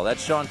Boswell.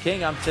 That's Sean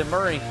King. I'm Tim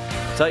Murray.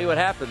 I'll tell you what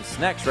happens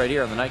next right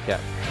here on the Nightcap.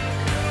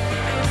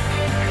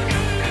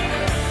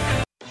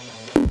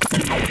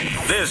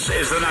 This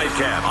is the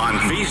Nightcap on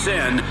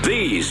VSiN,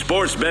 the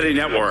Sports Betting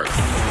Network.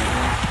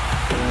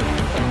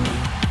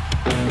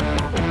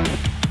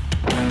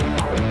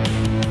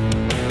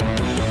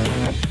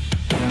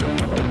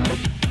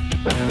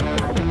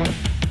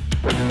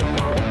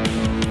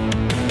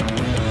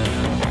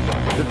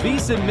 The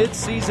VSiN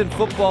mid-season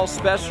football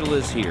special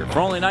is here. For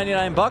only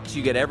 $99,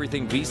 you get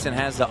everything VSiN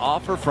has to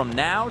offer from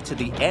now to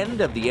the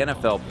end of the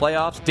NFL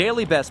playoffs.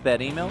 Daily best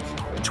bet emails,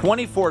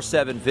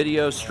 24/7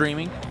 video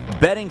streaming,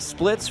 betting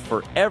splits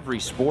for every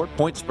sport,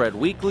 point spread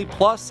weekly,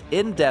 plus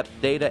in-depth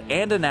data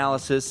and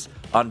analysis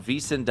on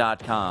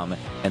VSiN.com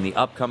and the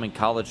upcoming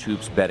College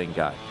Hoops betting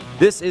guide.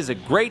 This is a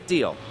great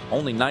deal.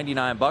 Only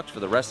 $99 for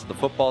the rest of the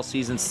football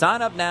season.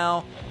 Sign up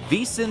now,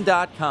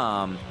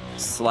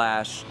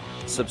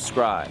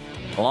 VSiN.com/subscribe.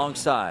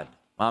 Alongside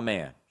my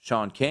man,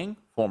 Sean King,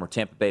 former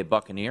Tampa Bay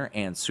Buccaneer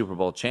and Super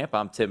Bowl champ.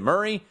 I'm Tim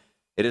Murray.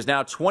 It is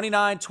now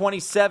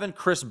 29-27.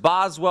 Chris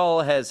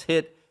Boswell has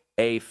hit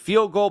a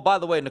field goal. By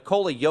the way,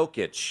 Nikola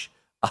Jokic,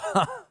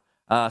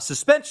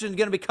 suspension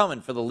going to be coming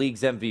for the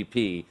league's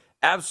MVP.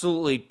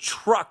 Absolutely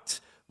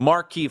trucked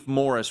Markieff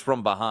Morris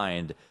from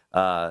behind.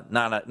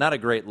 Not a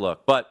great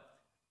look. But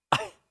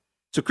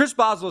so Chris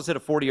Boswell has hit a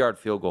 40-yard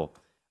field goal.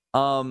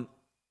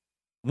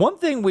 One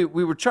thing we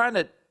were trying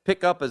to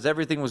pick up as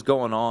everything was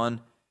going on,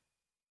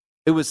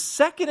 it was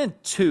 2nd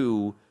and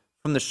 2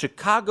 from the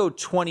Chicago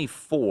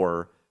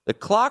 24. The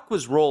clock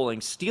was rolling.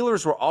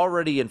 Steelers were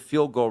already in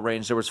field goal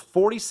range. There was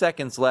 40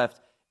 seconds left,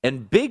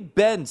 and Big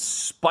Ben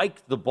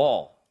spiked the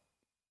ball.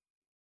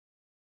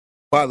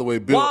 By the way,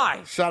 Bill,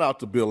 why? Shout out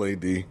to Bill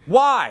A.D.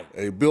 Why?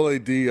 Hey, Bill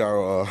A.D.,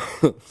 our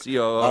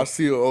COO. Our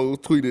COO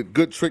tweeted,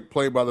 good trick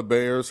play by the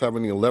Bears,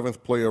 having the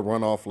 11th player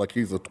run off like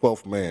he's the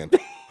 12th man.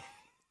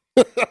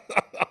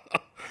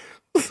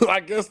 So I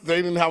guess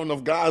they didn't have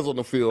enough guys on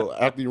the field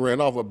after he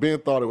ran off, but Ben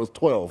thought it was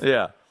 12.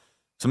 Yeah.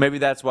 So maybe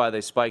that's why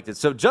they spiked it.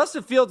 So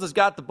Justin Fields has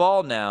got the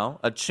ball now,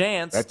 a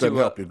chance. That doesn't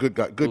help you.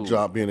 Good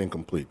job being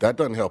incomplete. That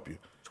doesn't help you.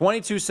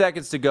 22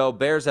 seconds to go.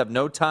 Bears have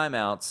no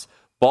timeouts.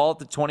 Ball at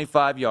the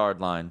 25-yard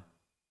line.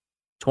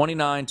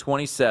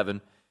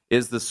 29-27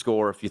 is the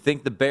score. If you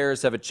think the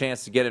Bears have a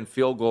chance to get in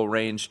field goal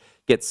range,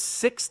 get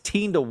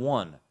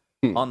 16-1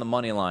 on the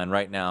money line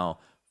right now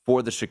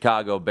for the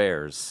Chicago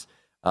Bears.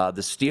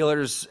 The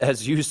Steelers,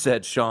 as you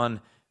said,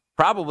 Sean,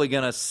 probably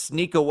going to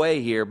sneak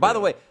away here. By the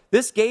way,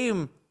 this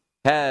game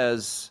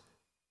has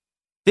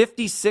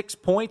 56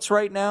 points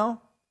right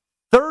now.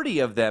 30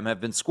 of them have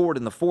been scored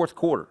in the fourth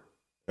quarter.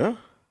 Yeah.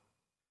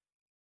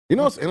 You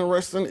know what's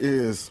interesting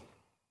is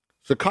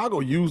Chicago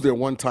used their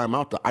one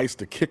timeout to ice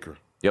the kicker.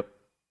 Yep.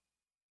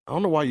 I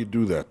don't know why you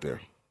do that there.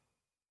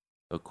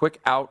 A quick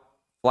out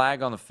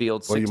flag on the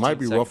field. Well, you might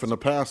be roughing the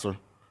passer.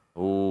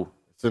 Oh.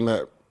 It's in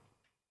that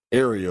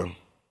area.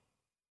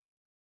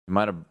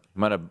 Might have.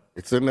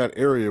 It's in that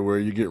area where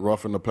you get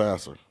roughing the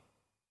passer.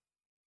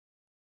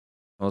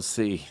 We'll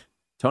see.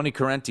 Tony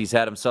Correnti's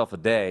had himself a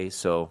day,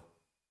 so.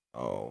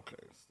 Oh, okay.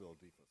 Still a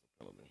defensive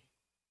penalty.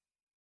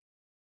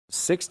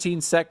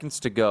 16 seconds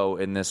to go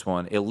in this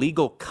one.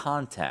 Illegal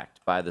contact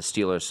by the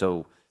Steelers.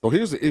 So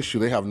here's the issue.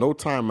 They have no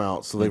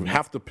timeout, so they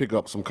have to pick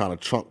up some kind of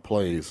chunk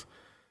plays.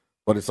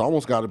 But it's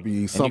almost got to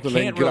be something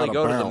they can get out of bounds.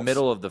 You can't really go to the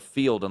middle of the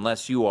field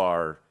unless you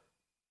are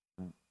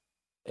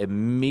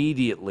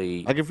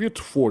immediately. Like if you're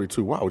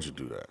 42, why would you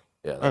do that?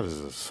 Yeah, that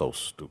is just so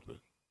stupid.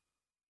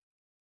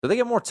 Do they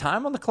get more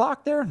time on the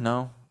clock there?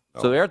 No.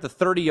 So they're at the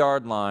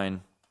 30-yard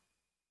line.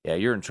 Yeah,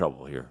 you're in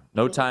trouble here.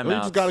 No timeouts. You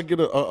just got to get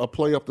a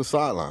play up the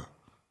sideline.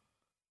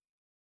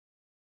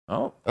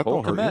 Oh, that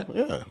don't hurt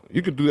you. Yeah,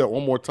 you could do that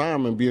one more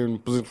time and be in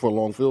position for a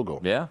long field goal.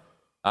 Yeah,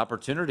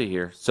 opportunity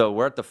here. So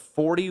we're at the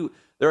 40.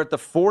 They're at the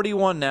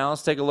 41 now.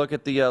 Let's take a look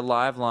at the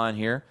live line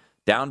here.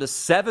 Down to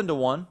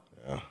 7-1.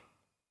 Yeah.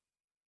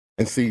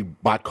 And see,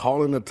 by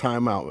calling the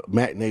timeout,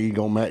 Matt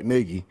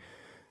Nagy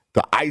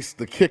to ice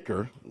the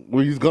kicker,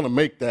 where he's going to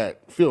make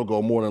that field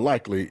goal more than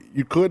likely,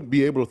 you could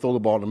be able to throw the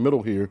ball in the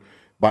middle here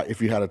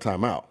if you had a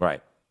timeout.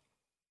 Right.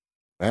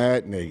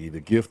 Matt Nagy,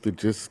 the gift that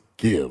just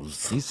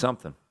gives. He's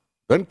something.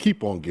 Doesn't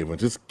keep on giving,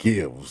 just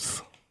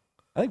gives.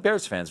 I think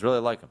Bears fans really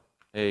like him.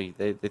 They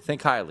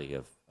think highly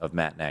of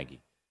Matt Nagy.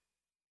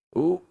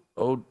 Ooh,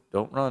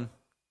 don't run.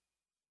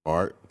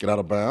 All right, get out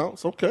of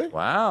bounds. Okay.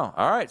 Wow.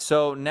 All right,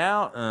 so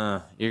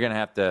now you're going to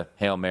have to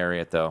Hail Mary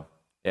it, though.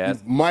 Yeah.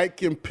 Mike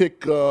can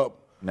pick up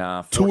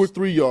 2 or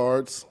 3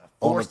 yards.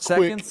 4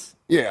 seconds?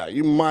 Yeah,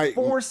 you might.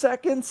 4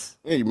 seconds?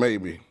 Yeah,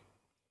 maybe.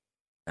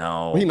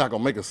 No. He's not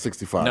going to make a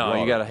 65. No,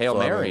 you got to Hail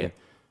Mary it.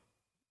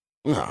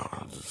 No,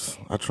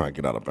 I try and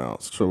get out of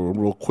bounds. So a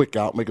real quick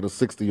out, make it a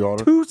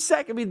 60-yarder. 2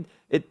 seconds. I mean,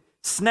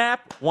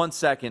 snap 1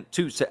 second,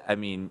 2 seconds. I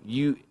mean,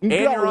 you're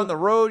on the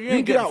road. You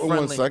ain't get out in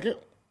friendly. 1 second.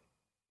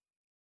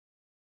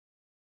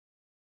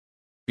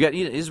 This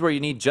is where you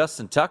need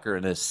Justin Tucker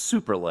and his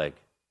super leg.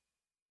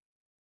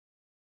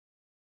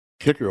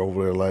 Kicker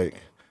over there,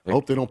 I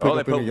hope they don't pick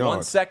up any yards. They put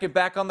 1 second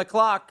back on the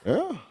clock.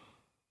 Yeah.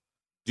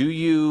 Do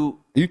you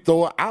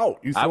throw it out?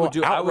 I would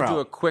do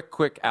a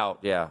quick out.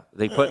 Yeah.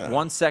 They put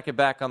 1 second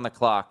back on the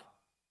clock.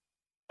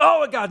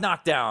 Oh, it got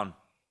knocked down.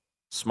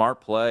 Smart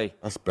play.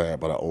 That's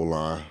bad by the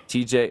O-line.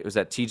 Was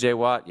that TJ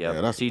Watt? Yep.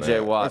 Yeah, that's TJ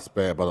bad. Watt. That's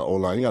bad by the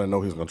O-line. You got to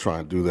know he's going to try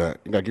and do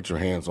that. You got to get your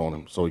hands on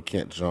him so he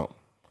can't jump.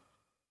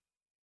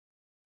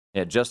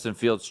 Yeah, Justin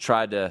Fields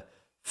tried to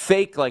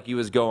fake like he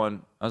was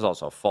going. That was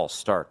also a false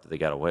start that they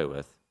got away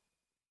with.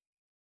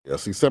 Yeah,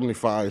 see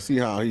 75. See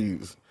how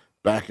he's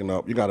backing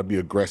up. You got to be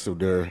aggressive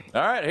there.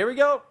 All right, here we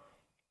go.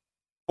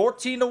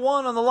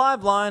 14-1 on the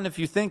live line. If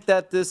you think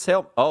that this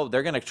helped. Oh,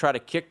 they're going to try to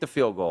kick the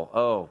field goal.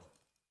 Oh.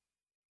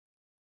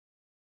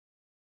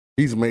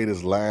 He's made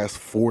his last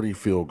 40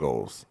 field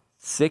goals.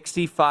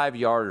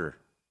 65-yarder.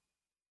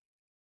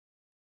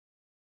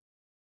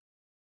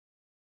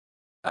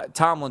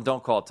 Tomlin,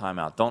 don't call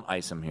timeout. Don't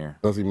ice him here.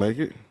 Does he make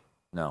it?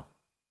 No.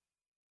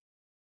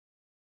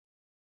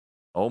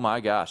 Oh, my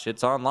gosh.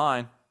 It's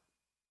online.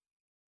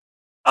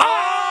 Oh!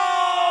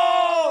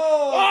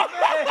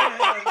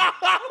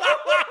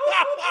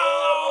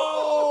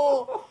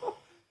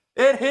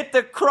 It hit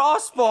the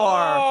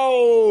crossbar.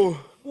 Oh!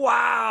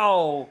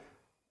 Wow.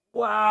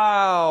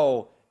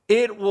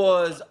 It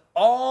was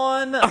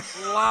on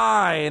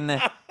line,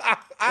 and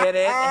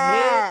it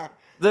hit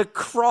the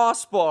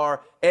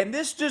crossbar. And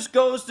this just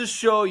goes to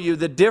show you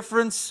the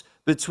difference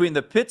between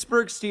the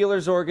Pittsburgh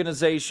Steelers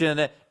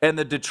organization and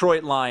the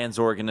Detroit Lions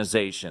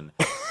organization.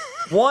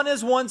 One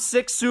has won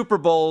 6 Super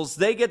Bowls.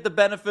 They get the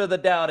benefit of the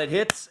doubt. It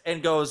hits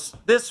and goes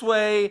this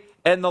way,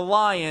 and the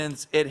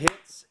Lions, it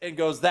hits and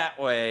goes that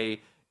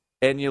way,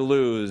 and you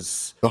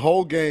lose. The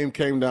whole game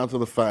came down to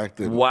the fact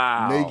that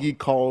Nagy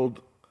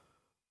called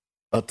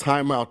a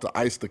timeout to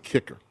ice the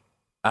kicker.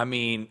 I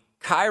mean,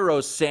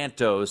 Cairo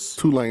Santos,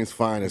 Tulane's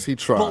finest, he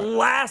tried.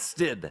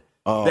 Blasted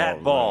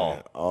that ball.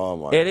 Man. Oh,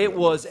 my And it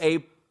was a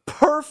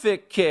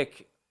perfect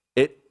kick.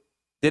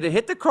 Did it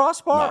hit the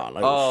crossbar? No,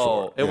 it was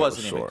short. It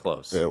wasn't even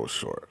close. Yeah, it was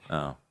short.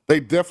 Oh.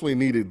 They definitely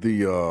needed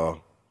the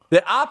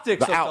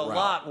optics looked a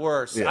lot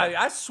worse. Yeah.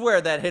 I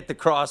swear that hit the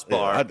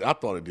crossbar. Yeah, I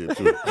thought it did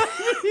too.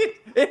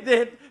 It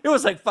did. It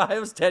was like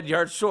 10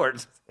 yards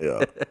short.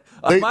 Yeah.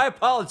 My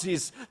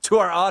apologies to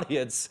our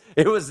audience.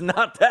 It was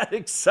not that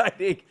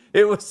exciting.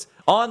 It was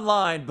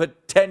online,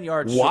 but 10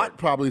 yards short. Watt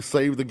probably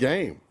saved the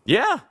game.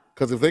 Yeah.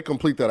 Because if they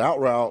complete that out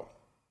route,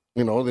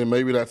 then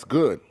maybe that's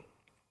good.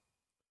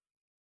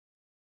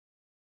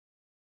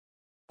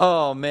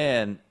 Oh,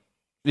 man.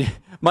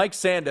 Mike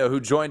Sando,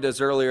 who joined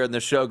us earlier in the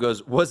show,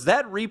 goes, was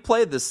that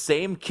replay the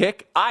same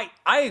kick? I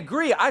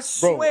agree. I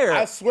swear. Bro,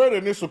 I swear the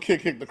initial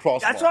kick hit the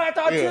crossbar. That's what I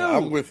thought, too.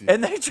 I'm with you.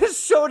 And they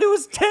just showed it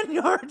was 10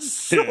 yards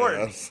short.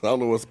 Yeah, I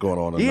don't know what's going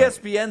on.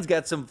 ESPN's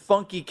got some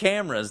funky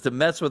cameras to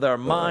mess with our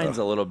minds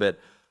a little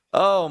bit.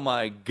 Oh,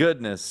 my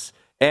goodness.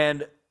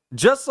 And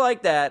just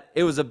like that,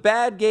 it was a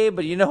bad game,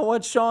 but you know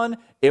what, Sean?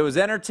 It was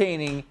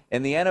entertaining,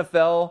 and the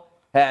NFL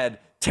had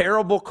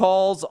terrible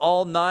calls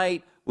all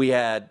night. We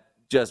had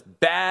just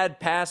bad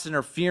pass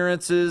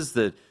interferences,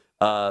 the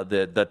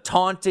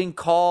taunting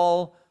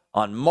call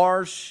on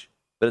Marsh.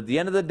 But at the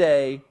end of the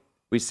day,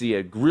 We see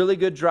a really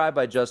good drive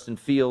by Justin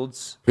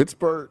Fields.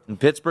 Pittsburgh. And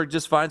Pittsburgh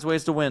just finds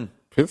ways to win.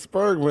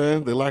 Pittsburgh,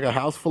 man, they're like a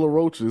house full of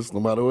roaches. No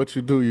matter what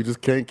you do, you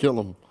just can't kill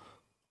them.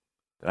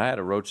 I had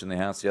a roach in the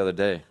house the other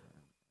day.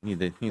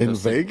 In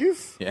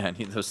Vegas? Yeah, I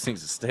need those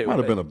things to stay away. Might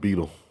have been a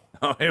beetle.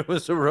 Oh, it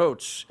was a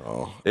roach.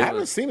 Oh, I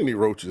haven't seen any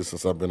roaches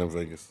since I've been in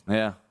Vegas.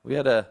 Yeah, we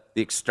had the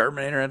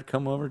exterminator had to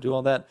come over, do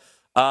all that.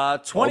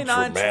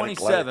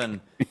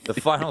 29-27, the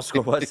final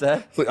score. What's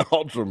that? It's like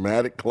all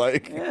dramatic,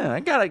 like. Yeah, I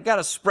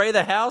gotta spray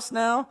the house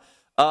now.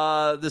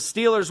 The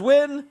Steelers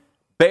win.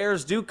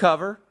 Bears do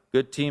cover.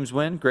 Good teams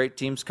win. Great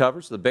teams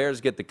cover. So the Bears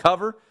get the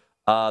cover.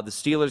 The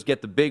Steelers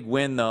get the big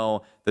win,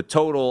 though. The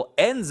total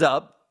ends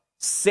up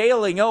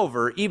sailing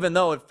over, even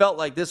though it felt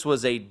like this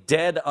was a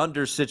dead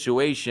under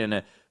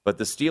situation. But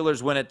the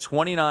Steelers win it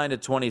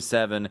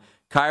 29-27.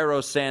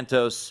 Cairo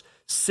Santos,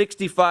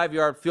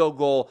 65-yard field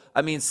goal.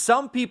 I mean,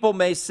 some people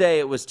may say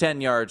it was 10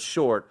 yards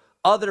short.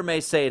 Other may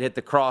say it hit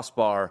the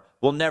crossbar.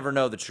 We'll never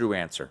know the true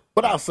answer.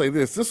 But I'll say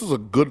this. This is a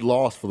good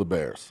loss for the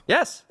Bears.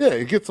 Yes. Yeah,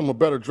 it gets them a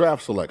better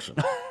draft selection.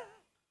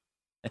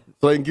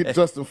 So they can get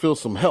Justin Fields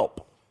some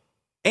help.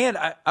 And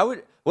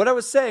what I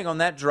was saying on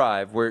that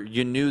drive where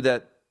you knew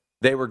that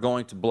they were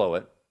going to blow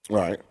it,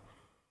 right,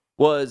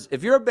 was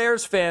if you're a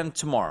Bears fan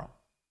tomorrow,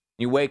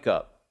 you wake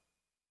up,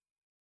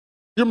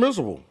 you're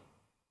miserable.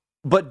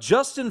 But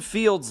Justin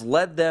Fields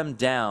led them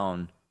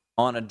down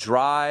on a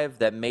drive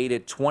that made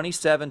it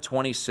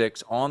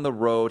 27-26 on the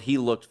road. He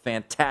looked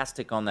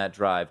fantastic on that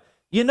drive.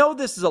 You know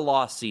this is a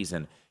lost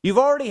season. You've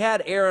already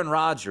had Aaron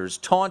Rodgers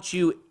taunt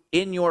you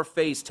in your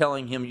face,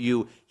 telling him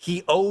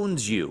he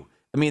owns you.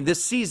 I mean,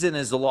 this season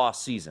is a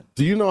lost season.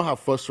 Do you know how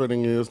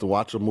frustrating it is to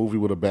watch a movie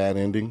with a bad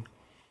ending?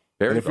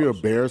 And if you're a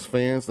Bears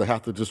fans, they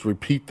have to just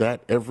repeat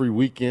that every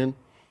weekend.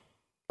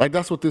 Like,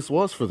 that's what this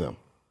was for them.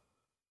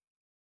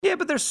 Yeah,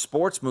 but there's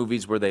sports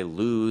movies where they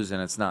lose,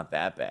 and it's not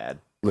that bad.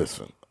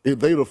 Listen,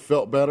 they'd have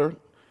felt better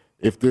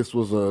if this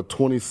was a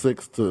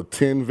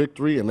 26-10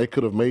 victory, and they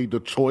could have made the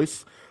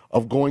choice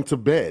of going to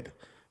bed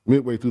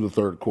midway through the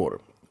third quarter.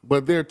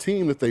 But their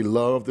team that they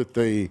love, that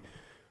they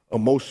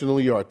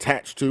emotionally are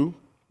attached to,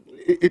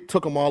 it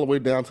took them all the way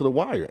down to the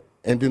wire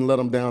and didn't let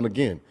them down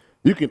again.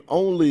 Your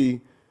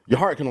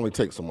heart can only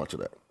take so much of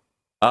that.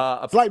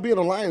 It's like being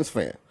a Lions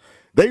fan.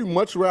 They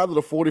much rather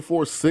the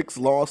 44-6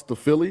 loss to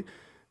Philly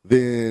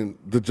than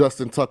the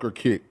Justin Tucker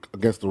kick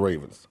against the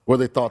Ravens, where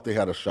they thought they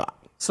had a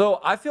shot. So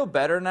I feel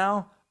better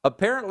now.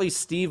 Apparently,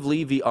 Steve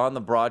Levy on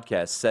the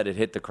broadcast said it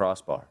hit the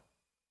crossbar.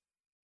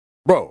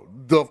 Bro,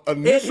 the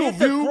initial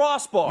the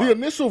crossbar. The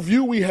initial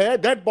view we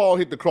had, that ball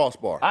hit the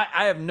crossbar.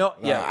 I have no.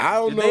 Yeah, I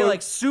don't know. Did they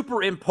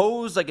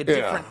superimpose a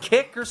different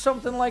kick or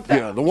something like that?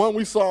 Yeah, the one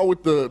we saw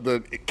with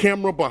the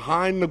camera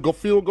behind the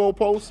field goal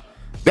post,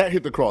 that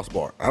hit the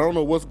crossbar. I don't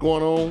know what's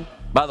going on.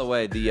 By the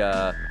way,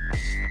 the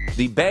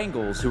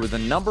Bengals, who were the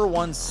number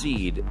 1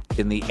 seed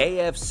in the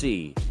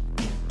AFC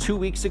 2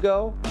 weeks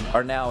ago,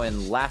 are now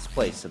in last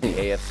place of the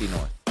AFC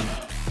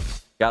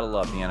North. Gotta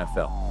love the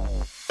NFL.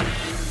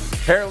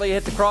 Apparently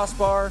hit the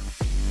crossbar.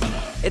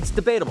 It's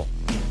debatable.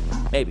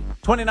 Maybe.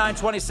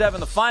 29-27,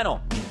 the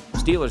final.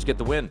 Steelers get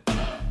the win.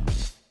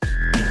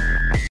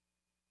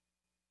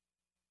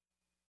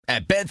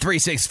 At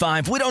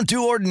Bet365, we don't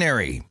do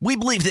ordinary. We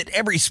believe that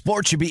every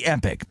sport should be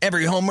epic.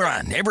 Every home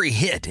run, every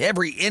hit,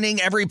 every inning,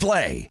 every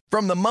play.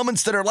 From the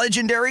moments that are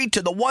legendary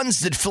to the ones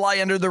that fly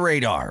under the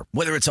radar.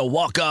 Whether it's a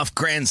walk-off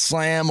grand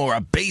slam or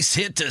a base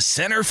hit to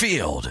center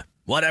field.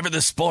 Whatever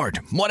the sport,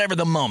 whatever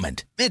the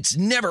moment, it's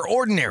never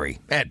ordinary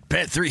at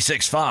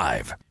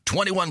Bet365.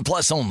 21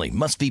 plus only.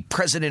 Must be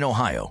present in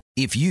Ohio.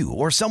 If you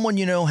or someone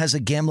you know has a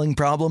gambling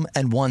problem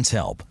and wants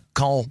help,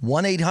 call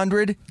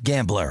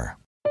 1-800-GAMBLER.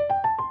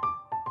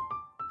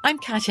 I'm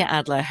Katya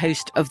Adler,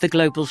 host of The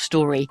Global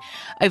Story.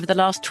 Over the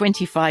last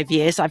 25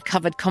 years, I've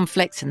covered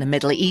conflicts in the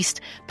Middle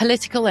East,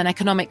 political and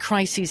economic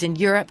crises in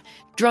Europe,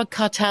 drug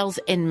cartels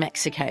in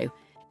Mexico.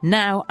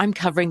 Now I'm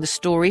covering the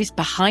stories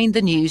behind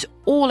the news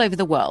all over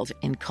the world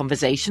in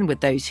conversation with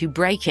those who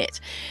break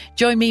it.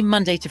 Join me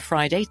Monday to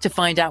Friday to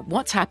find out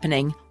what's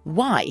happening,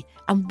 why,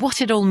 and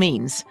what it all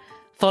means.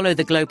 Follow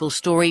The Global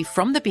Story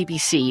from the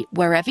BBC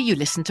wherever you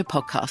listen to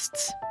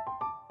podcasts.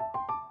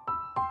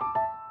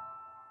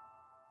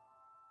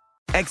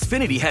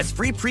 Xfinity has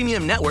free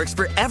premium networks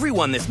for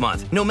everyone this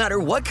month, no matter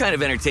what kind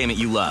of entertainment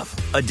you love.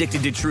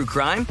 Addicted to true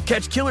crime?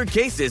 Catch killer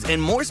cases and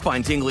more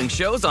spine-tingling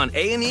shows on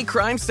A&E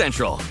Crime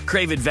Central.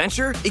 Crave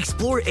adventure?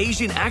 Explore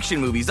Asian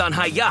action movies on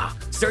Hi-YAH.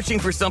 Searching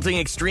for something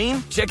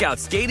extreme? Check out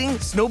skating,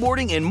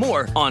 snowboarding, and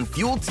more on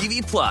Fuel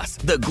TV Plus,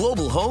 the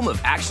global home of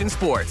action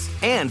sports.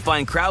 And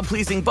find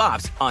crowd-pleasing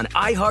bops on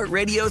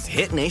iHeartRadio's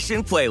Hit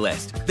Nation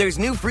playlist. There's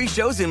new free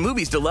shows and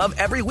movies to love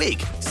every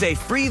week. Say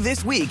free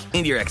this week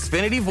in your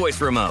Xfinity voice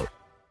remote.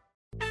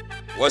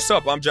 What's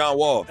up? I'm John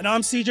Wall. And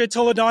I'm CJ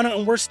Toledano,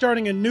 and we're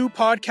starting a new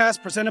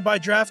podcast presented by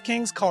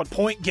DraftKings called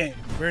Point Game.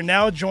 We're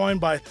now joined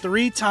by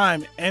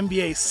 3-time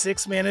NBA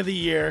Sixth Man of the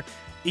Year,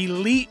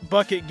 elite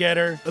bucket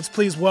getter. Let's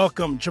please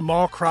welcome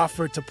Jamal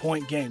Crawford to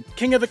Point Game.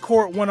 King of the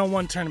Court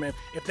one-on-one tournament.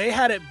 If they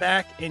had it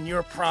back in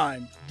your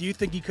prime, do you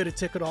think you could have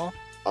took it all?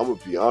 I'm going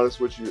to be honest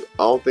with you.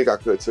 I don't think I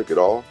could have took it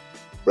all,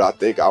 but I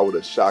think I would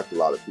have shocked a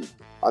lot of people.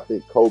 I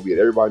think Kobe and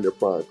everybody in their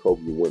prime,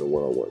 Kobe would win a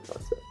one-on-one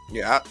contest.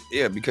 Yeah,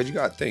 because you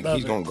got to think.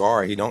 He's going to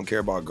guard. He don't care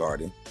about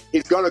guarding.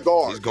 He's going to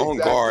guard. He's going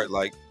to guard.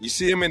 Like, you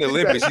see him in the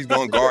Olympics, he's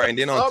going to guard. And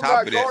then on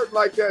top of that.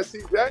 Like that,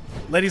 CJ.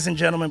 Ladies and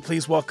gentlemen,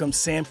 please welcome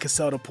Sam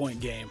Cassell to Point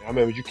Game. I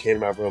remember you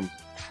came out from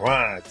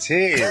prime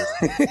 10.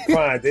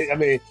 I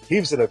mean, he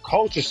was in a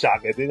culture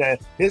shock. And then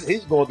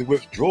he's going through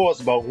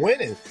withdrawals about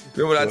winning.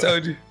 Remember what I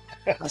told you?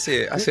 I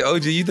said,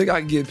 OG, you think I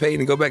can get paid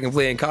and go back and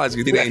play in college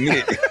because it ain't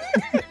it?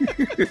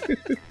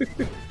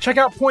 Check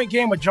out Point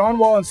Game with John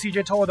Wall and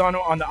CJ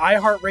Toledano on the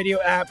iHeartRadio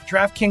app,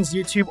 DraftKings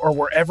YouTube, or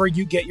wherever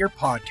you get your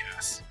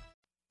podcasts.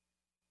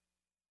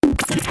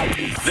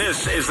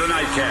 This is the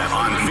Nightcap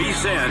on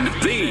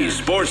VSiN, the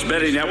Sports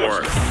Betting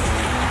Network.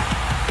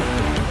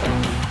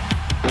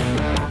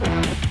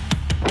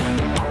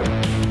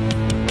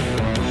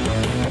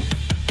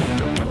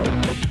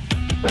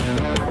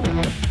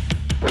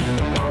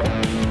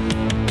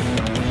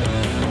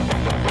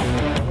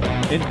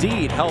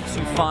 Indeed helps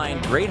you find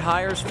great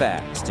hires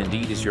fast.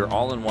 Indeed is your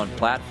all-in-one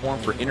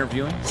platform for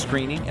interviewing,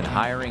 screening, and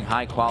hiring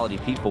high-quality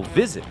people.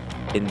 Visit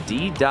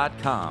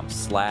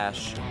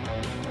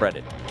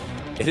Indeed.com/credit.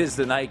 It is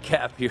the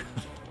Nightcap here.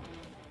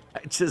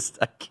 I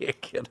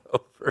can't get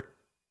over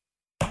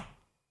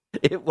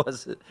it.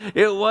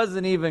 It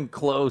wasn't even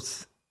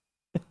close.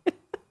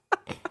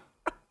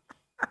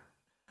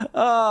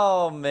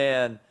 Oh,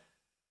 man.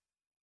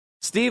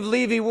 Steve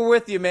Levy, we're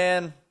with you,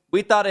 man.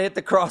 We thought it hit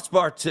the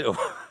crossbar, too.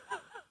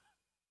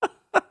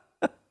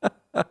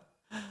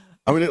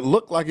 I mean, it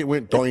looked like it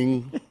went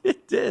doing.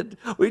 It did.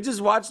 We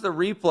just watched the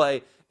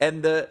replay,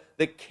 and the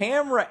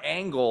camera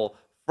angle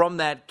from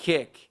that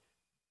kick,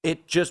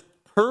 it just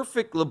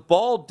perfect. The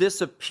ball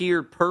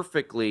disappeared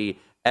perfectly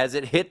as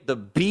it hit the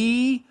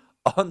B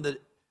on the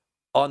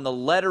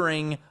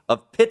lettering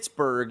of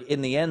Pittsburgh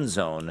in the end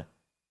zone.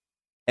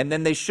 And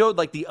then they showed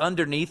like the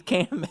underneath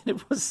cam, and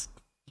it was,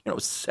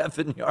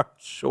 7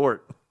 yards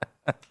short.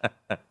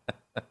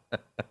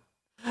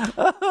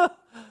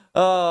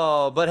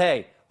 Oh, but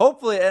hey,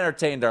 hopefully it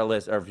entertained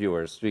our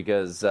viewers,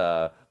 because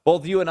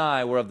both you and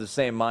I were of the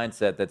same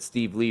mindset that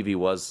Steve Levy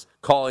was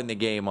calling the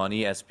game on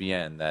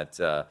ESPN, that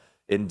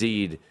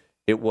indeed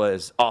it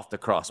was off the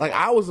crossbar. Like,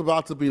 I was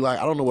about to be like,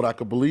 I don't know what I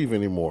could believe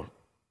anymore.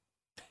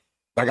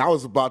 Like, I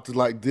was about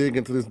to dig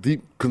into this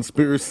deep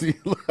conspiracy.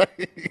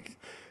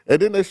 And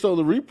then they showed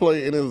the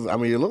replay, and it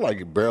looked like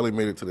it barely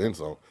made it to the end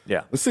zone.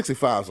 Yeah. The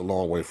 65 is a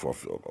long way for a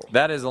field goal.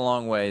 That is a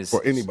long ways.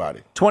 For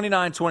anybody.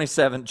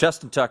 29-27,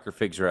 Justin Tucker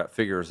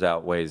figures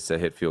out ways to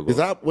hit field goals. Is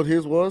that what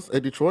his was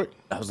at Detroit?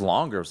 That was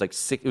longer. It was like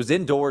it was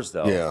indoors,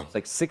 though. Yeah. It was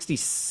like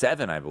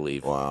 67, I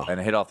believe. Wow. And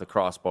it hit off the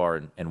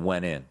crossbar and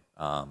went in.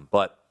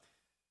 But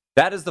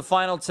that is the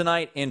final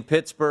tonight in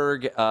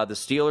Pittsburgh. The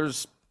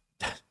Steelers,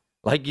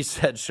 like you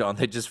said, Sean,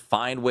 they just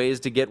find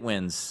ways to get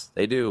wins.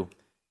 They do.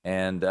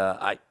 And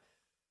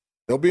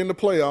they'll be in the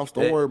playoffs.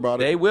 Don't worry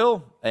about it. They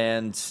will.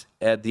 And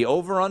the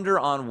over-under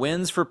on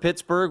wins for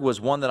Pittsburgh was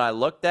one that I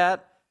looked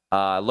at.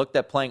 I looked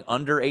at playing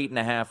under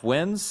 8.5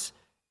 wins.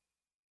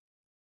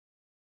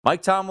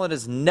 Mike Tomlin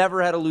has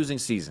never had a losing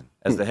season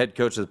as the head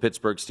coach of the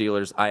Pittsburgh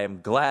Steelers. I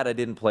am glad I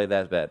didn't play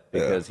that bet,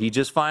 because he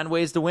just finds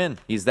ways to win.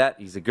 He's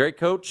a great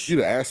coach. You'd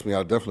have asked me,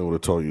 I definitely would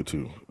have told you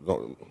to.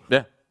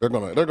 Yeah. They're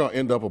gonna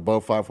end up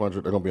above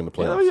 500. They're gonna be in the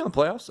playoffs. Yeah, they'll be in the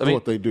playoffs. That's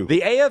what they do.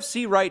 The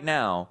AFC right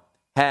now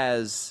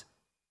has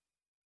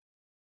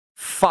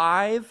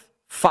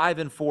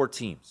 5-4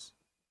 teams.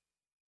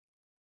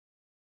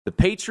 The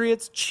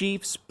Patriots,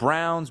 Chiefs,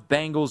 Browns,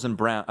 Bengals, and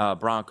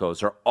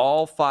Broncos are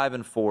all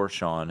 5-4,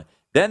 Sean.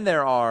 Then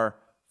there are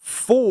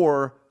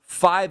 4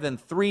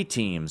 5-3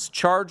 teams: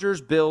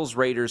 Chargers, Bills,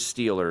 Raiders,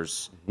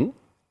 Steelers. Mm-hmm.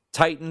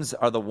 Titans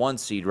are the 1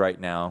 seed right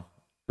now.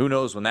 Who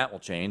knows when that will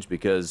change,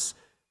 because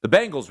the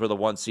Bengals were the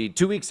 1 seed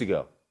 2 weeks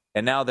ago,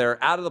 and now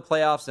they're out of the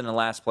playoffs and in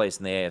last place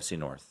in the AFC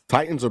North.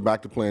 Titans are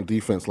back to playing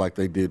defense like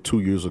they did 2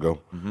 years ago,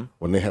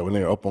 when they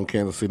were up on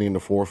Kansas City in the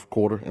fourth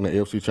quarter in the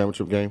AFC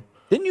Championship game.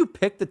 Didn't you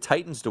pick the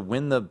Titans to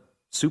win the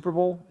Super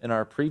Bowl in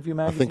our preview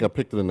magazine? I think I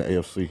picked it in the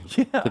AFC.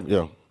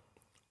 Yeah.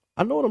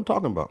 I know what I'm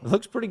talking about. It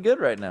looks pretty good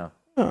right now.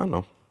 Yeah, I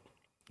know.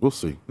 We'll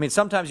see. I mean,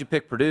 sometimes you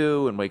pick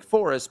Purdue and Wake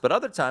Forest, but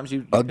other times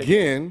you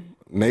again,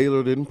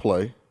 Naylor didn't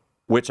play.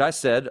 Which I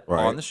said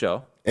on the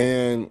show.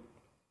 And,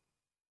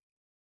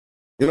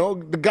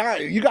 the guy,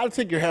 you got to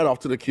take your hat off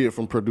to the kid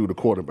from Purdue, the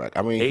quarterback.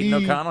 I mean,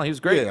 Aiden O'Connell, he was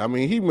great. Yeah, I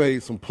mean, he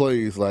made some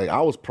plays. Like,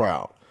 I was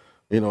proud.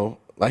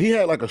 Like, he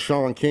had like a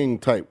Sean King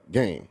type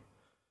game.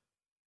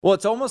 Well,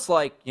 it's almost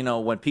like,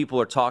 when people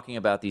are talking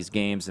about these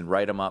games and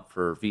write them up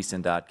for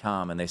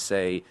VSiN.com, and they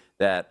say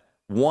that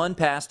one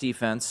pass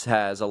defense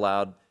has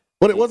allowed.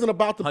 But it wasn't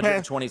about the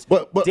 120s.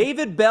 pass. But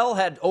David Bell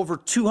had over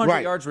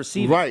 200 yards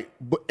receiving. Right.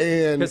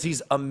 Because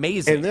he's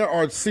amazing. And there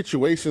are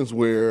situations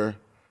where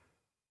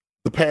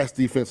the pass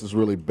defense is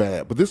really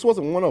bad. But this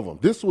wasn't one of them.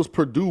 This was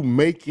Purdue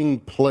making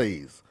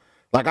plays.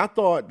 Like, I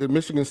thought that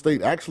Michigan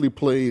State actually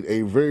played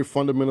a very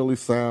fundamentally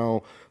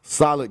sound,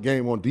 solid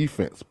game on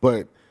defense.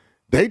 But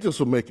they just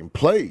were making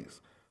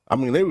plays. I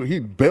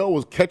mean, Bell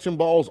was catching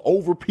balls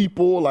over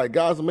people. Like,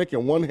 guys are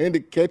making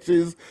one-handed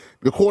catches.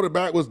 The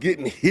quarterback was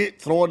getting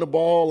hit, throwing the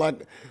ball,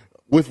 like,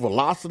 with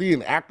velocity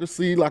and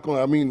accuracy. Like,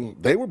 I mean,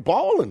 they were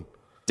balling.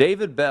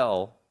 David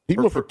Bell. He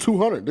went for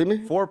 200, didn't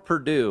he? For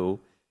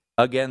Purdue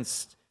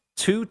against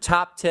two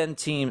top 5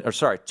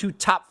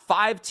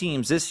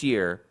 teams this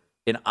year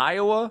in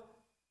Iowa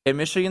and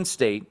Michigan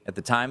State at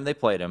the time they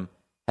played him,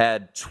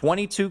 had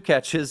 22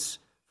 catches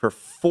for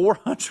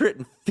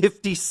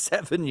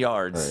 457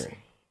 yards. Hey,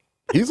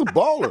 he's a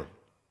baller.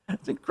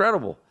 That's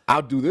incredible.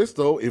 I'll do this,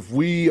 though. If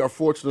we are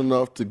fortunate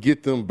enough to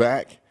get them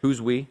back.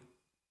 Who's we?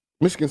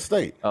 Michigan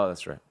State. Oh,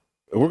 that's right.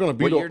 We're going to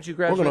beat. What year did you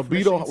graduate from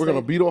Michigan State? We're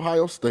going to beat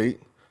Ohio State.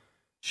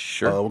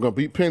 Sure. We're going to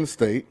beat Penn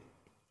State.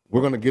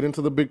 We're going to get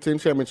into the Big Ten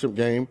championship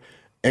game,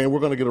 and we're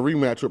going to get a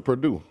rematch with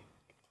Purdue.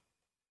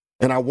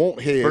 And I won't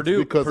hedge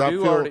because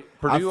Purdue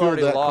I feel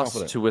already that lost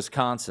confident. to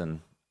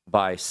Wisconsin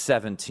by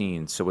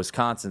 17, so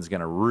Wisconsin's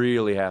going to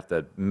really have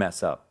to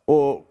mess up.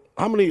 Well,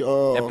 how many?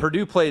 And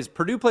Purdue plays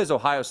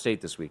Ohio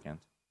State this weekend,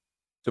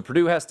 so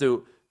Purdue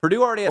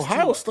already has.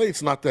 Ohio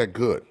State's not that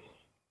good.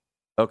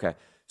 Okay,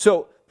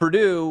 so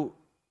Purdue,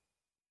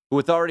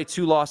 with already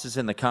 2 losses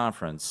in the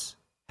conference,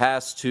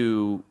 has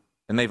to,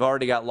 and they've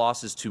already got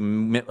losses to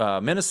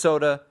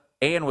Minnesota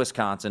and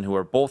Wisconsin, who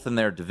are both in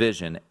their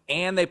division,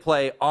 and they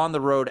play on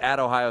the road at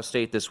Ohio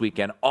State this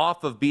weekend,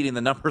 off of beating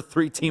the number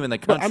 3 team in the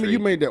country. But, I mean, you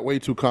made that way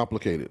too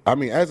complicated. I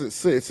mean, as it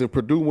sits, if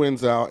Purdue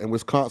wins out and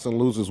Wisconsin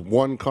loses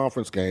one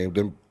conference game,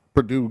 then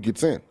Purdue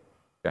gets in.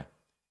 Okay,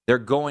 they're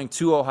going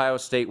to Ohio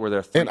State where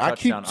they're 3 And I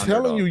keep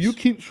telling you, you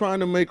keep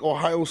trying to make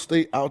Ohio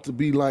State out to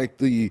be like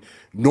the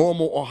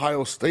normal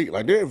Ohio State.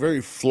 Like, they're a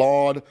very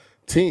flawed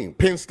team.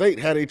 Penn State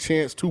had a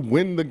chance to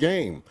win the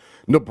game.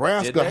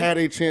 Nebraska had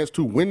a chance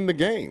to win the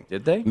game.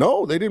 Did they?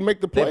 No, they didn't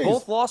make the plays. They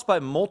both lost by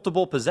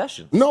multiple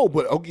possessions. No,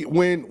 but okay,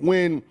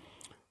 when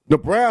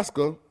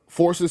Nebraska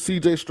forces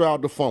C.J.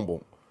 Stroud to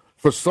fumble,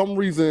 for some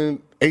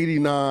reason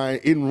 89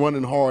 isn't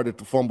running hard at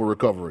the fumble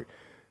recovery.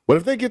 But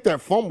if they get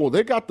that fumble,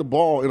 they got the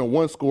ball in a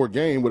one-score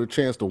game with a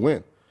chance to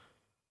win.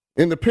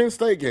 In the Penn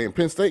State game,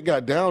 Penn State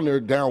got down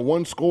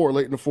 1 score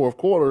late in the fourth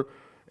quarter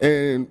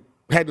and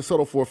had to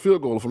settle for a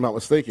field goal, if I'm not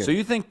mistaken. So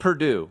you think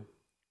Purdue,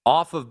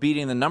 off of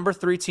beating the number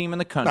 3 team in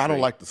the country, I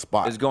don't like the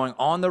spot, is going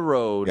on the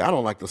road. Yeah, I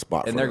don't like the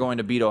spot. And they're going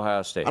to beat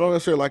Ohio State. I don't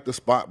necessarily like the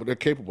spot, but they're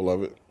capable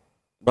of it.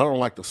 But I don't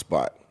like the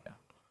spot. Yeah.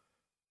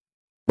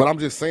 But I'm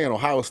just saying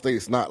Ohio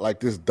State's not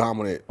like this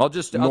dominant, I'll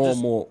just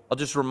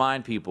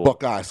remind people.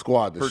 Buckeye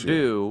squad this year.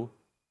 Purdue,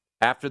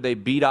 after they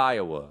beat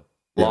Iowa,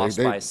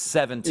 lost by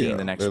 17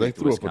 the next week they to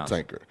threw Wisconsin. up a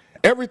tanker.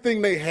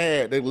 Everything they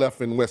had, they left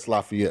in West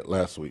Lafayette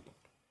last week.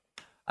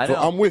 I know.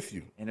 So I'm with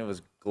you. And it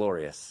was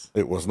glorious.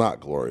 It was not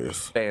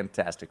glorious.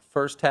 Fantastic.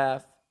 First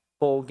half,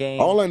 full game.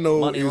 All I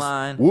know money is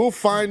line. We'll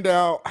find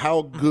out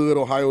how good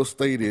Ohio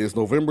State is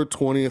November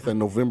 20th and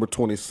November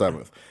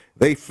 27th.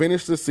 They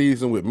finished the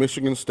season with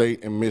Michigan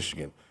State and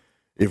Michigan.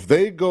 If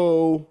they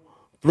go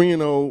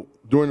 3-0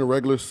 during the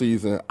regular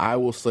season, I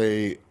will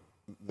say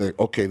that,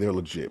 okay, they're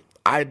legit.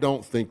 I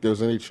don't think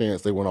there's any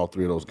chance they win all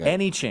 3 of those games.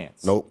 Any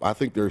chance? Nope. I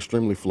think they're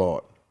extremely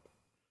flawed.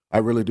 I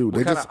really do.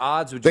 What kind of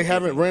odds would you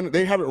give?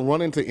 They haven't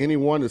run into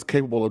anyone that's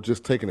capable of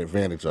just taking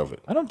advantage of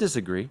it. I don't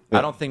disagree. Yeah.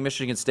 I don't think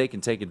Michigan State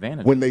can take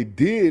advantage. When they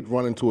did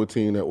run into a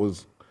team that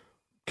was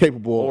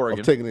capable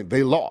of taking it,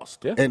 they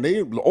lost. Yeah. And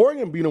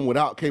Oregon beat them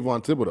without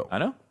Kayvon Thibodeau. I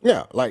know.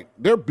 Yeah, like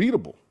they're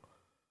beatable.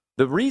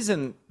 The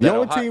reason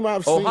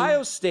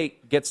Ohio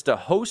State gets to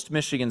host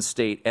Michigan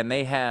State, and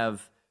they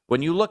have,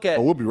 when you look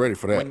at, we'll be ready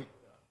for that.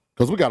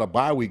 Because we got a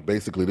bye week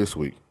basically this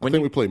week. I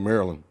think we play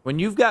Maryland. When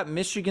you've got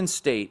Michigan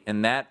State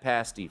and that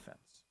pass defense,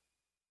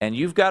 and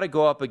you've got to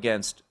go up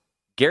against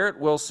Garrett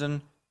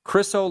Wilson,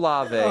 Chris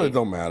Olave, it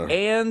don't matter,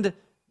 and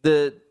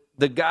the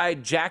guy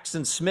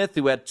Jackson Smith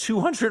who had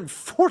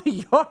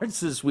 240 yards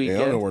this weekend.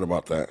 Yeah, I'm not worried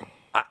about that.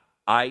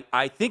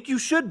 I think you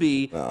should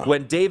be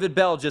when David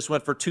Bell just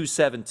went for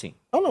 217.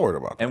 I'm not worried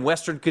about that. And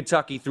Western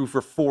Kentucky threw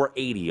for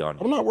 480 on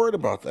you. I'm not worried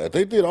about that.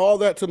 They did all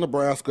that to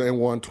Nebraska and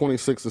won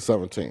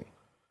 26-17.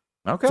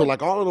 Okay. So,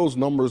 like, all of those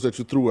numbers that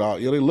you threw out,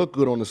 they look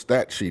good on the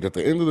stat sheet. At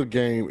the end of the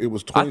game, it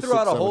was 26-17. I threw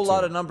out a whole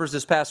lot of numbers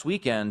this past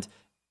weekend,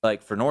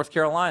 like for North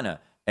Carolina,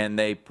 and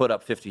they put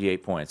up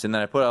 58 points. And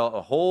then I put out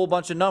a whole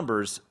bunch of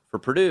numbers for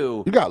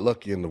Purdue. You got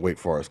lucky in the Wake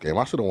Forest game.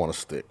 I should have won a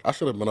stick. I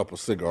should have been up a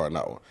cigar in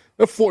that one.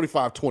 They're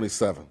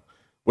 45-27.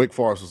 Wake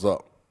Forest was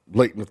up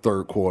late in the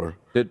third quarter.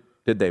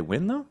 Did they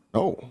win, though?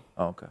 No.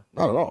 Oh, okay.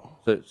 Not at all.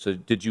 So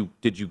did you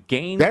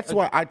gain? That's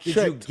why I checked.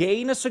 Did you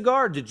gain a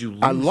cigar? Did you lose?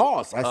 I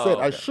lost. I said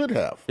I should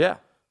have. Yeah.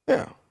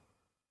 Yeah.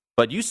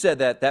 But you said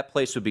that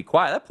place would be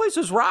quiet. That place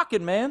was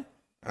rocking, man.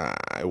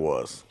 It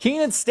was.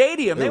 Keenan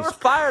Stadium. They were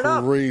fired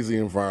up. Crazy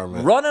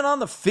environment. Running on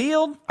the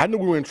field. I knew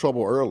we were in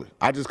trouble early.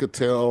 I just could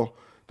tell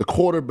the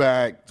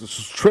quarterback just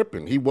was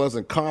tripping. He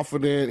wasn't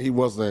confident. He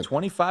wasn't.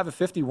 25 of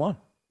 51.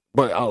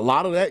 But a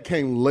lot of that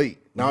came late.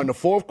 Now, in the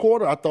fourth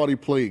quarter, I thought he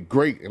played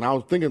great. And I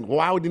was thinking,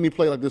 why didn't he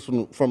play like this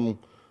from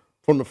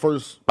the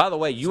first By the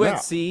way, snap?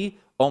 UNC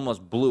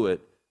almost blew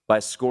it by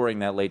scoring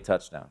that late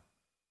touchdown.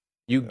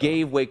 You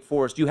gave Wake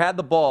Forest. You had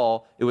the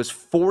ball. It was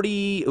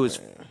 40. It was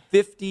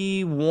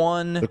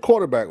 51. The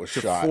quarterback was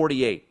to shot.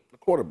 48. The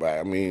quarterback.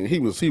 I mean, he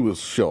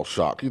was shell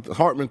shocked.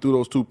 Hartman threw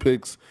those 2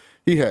 picks.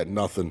 He had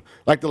nothing.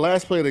 Like the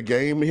last play of the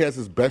game, he has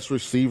his best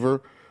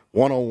receiver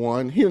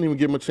one-on-one. He didn't even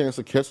give him a chance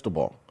to catch the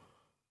ball.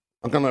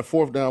 On that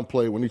 4th down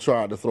play when he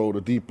tried to throw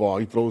the deep ball,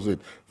 he throws it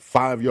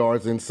 5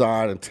 yards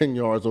inside and 10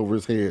 yards over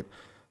his head.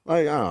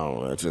 Like, I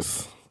don't know.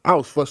 I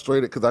was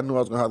frustrated because I knew I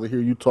was going to have to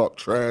hear you talk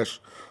trash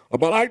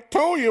about, I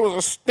told you it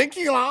was a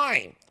stinky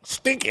line.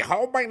 Stinky,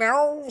 hold my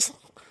nose.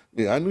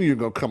 Yeah, I knew you were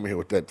going to come here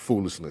with that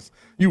foolishness.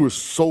 You were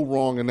so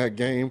wrong in that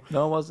game.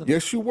 No, I wasn't.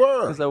 Yes, you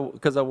were.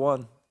 Because I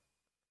won.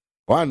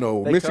 Well, I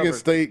know. They Michigan covered.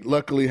 State,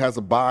 luckily, has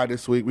a bye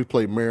this week. We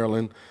play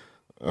Maryland.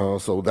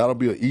 So that'll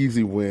be an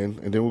easy win,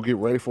 and then we'll get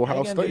ready for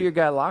Ohio State. State. Your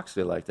guy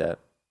Locksley like that.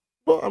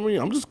 Well, I mean,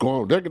 I'm just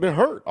going. They're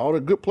hurt. All the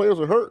good players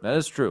are hurt. That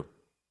is true.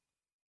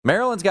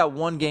 Maryland's got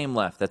 1 game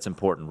left. That's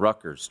important.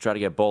 Rutgers try to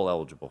get bowl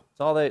eligible. It's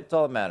all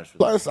that matters. For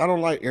Plus, I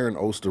don't like Aaron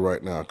Oster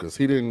right now because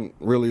he didn't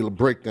really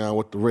break down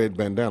what the red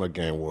bandana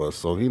game was,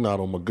 so he's not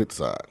on my good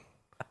side.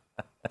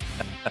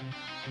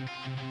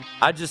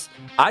 I just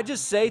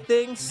say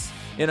things,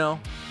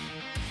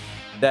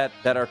 that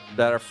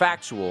are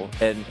factual,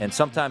 and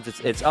sometimes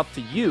it's up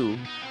to you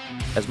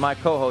as my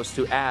co-host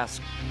to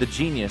ask the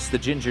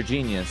ginger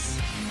genius,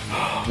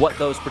 what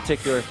those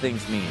particular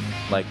things mean,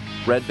 like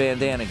red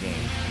bandana game,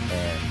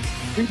 and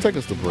you can take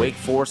us to break. Wake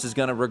Forest is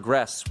going to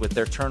regress with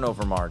their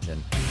turnover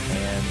margin,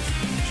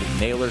 and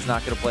Naylor's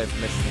not going to play for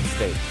Michigan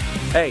State.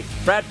 Hey,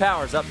 Brad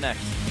Powers up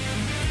next.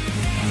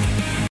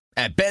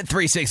 At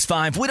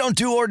Bet365, we don't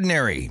do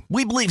ordinary.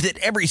 We believe that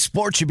every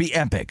sport should be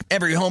epic.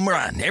 Every home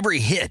run, every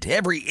hit,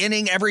 every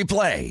inning, every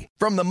play.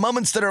 From the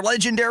moments that are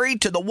legendary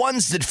to the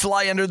ones that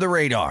fly under the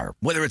radar.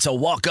 Whether it's a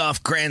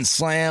walk-off grand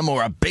slam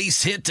or a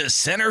base hit to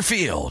center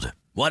field.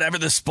 Whatever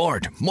the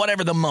sport,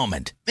 whatever the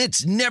moment.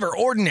 It's never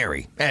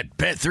ordinary at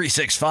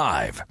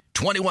Bet365.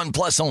 21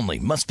 plus only.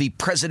 Must be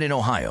present in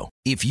Ohio.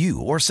 If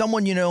you or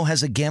someone you know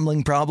has a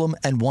gambling problem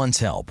and wants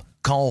help,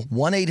 call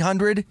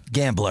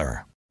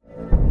 1-800-GAMBLER.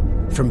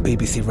 From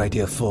BBC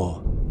Radio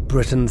 4,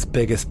 Britain's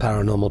biggest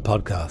paranormal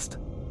podcast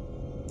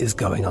is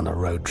going on a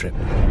road trip.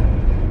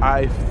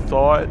 I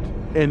thought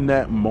in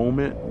that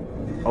moment,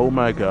 oh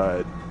my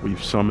God,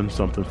 we've summoned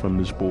something from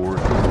this board.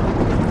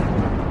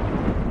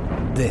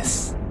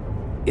 This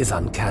is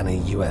Uncanny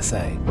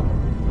USA.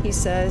 He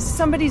says,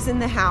 somebody's in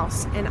the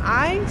house, and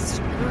I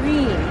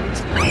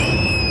screamed.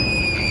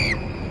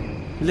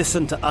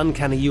 Listen to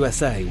Uncanny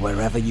USA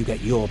wherever you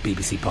get your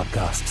BBC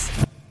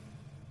podcasts,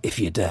 if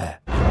you dare.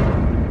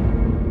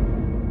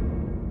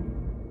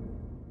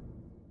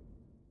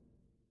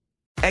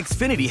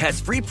 Xfinity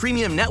has free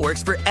premium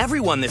networks for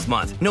everyone this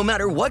month, no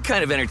matter what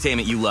kind of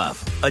entertainment you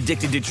love.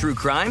 Addicted to true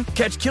crime?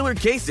 Catch killer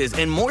cases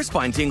and more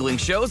spine-tingling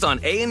shows on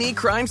A&E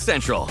Crime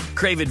Central.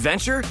 Crave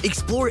adventure?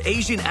 Explore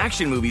Asian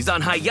action movies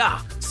on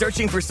Hi-YAH.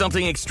 Searching for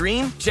something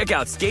extreme? Check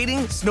out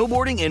skating,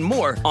 snowboarding, and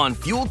more on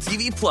Fuel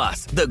TV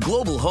Plus, the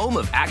global home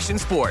of action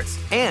sports.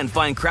 And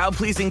find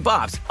crowd-pleasing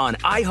bops on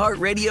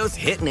iHeartRadio's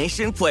Hit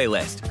Nation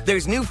playlist.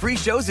 There's new free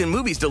shows and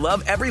movies to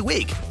love every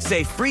week.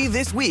 Say free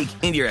this week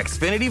in your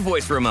Xfinity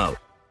voice remote.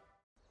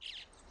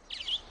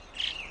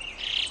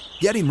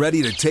 Getting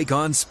ready to take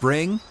on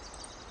spring?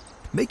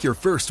 Make your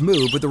first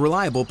move with the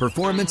reliable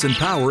performance and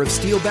power of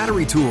Steel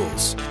battery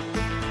tools.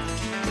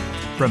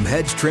 From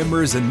hedge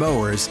trimmers and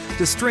mowers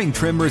to string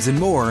trimmers and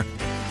more,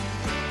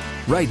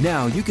 right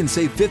now you can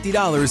save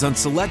 $50 on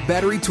select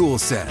battery tool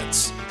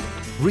sets.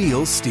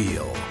 Real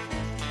Steel.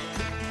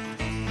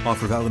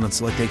 Offer valid on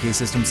select AK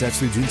system sets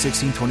through June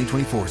 16,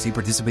 2024. See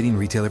participating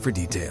retailer for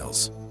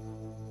details.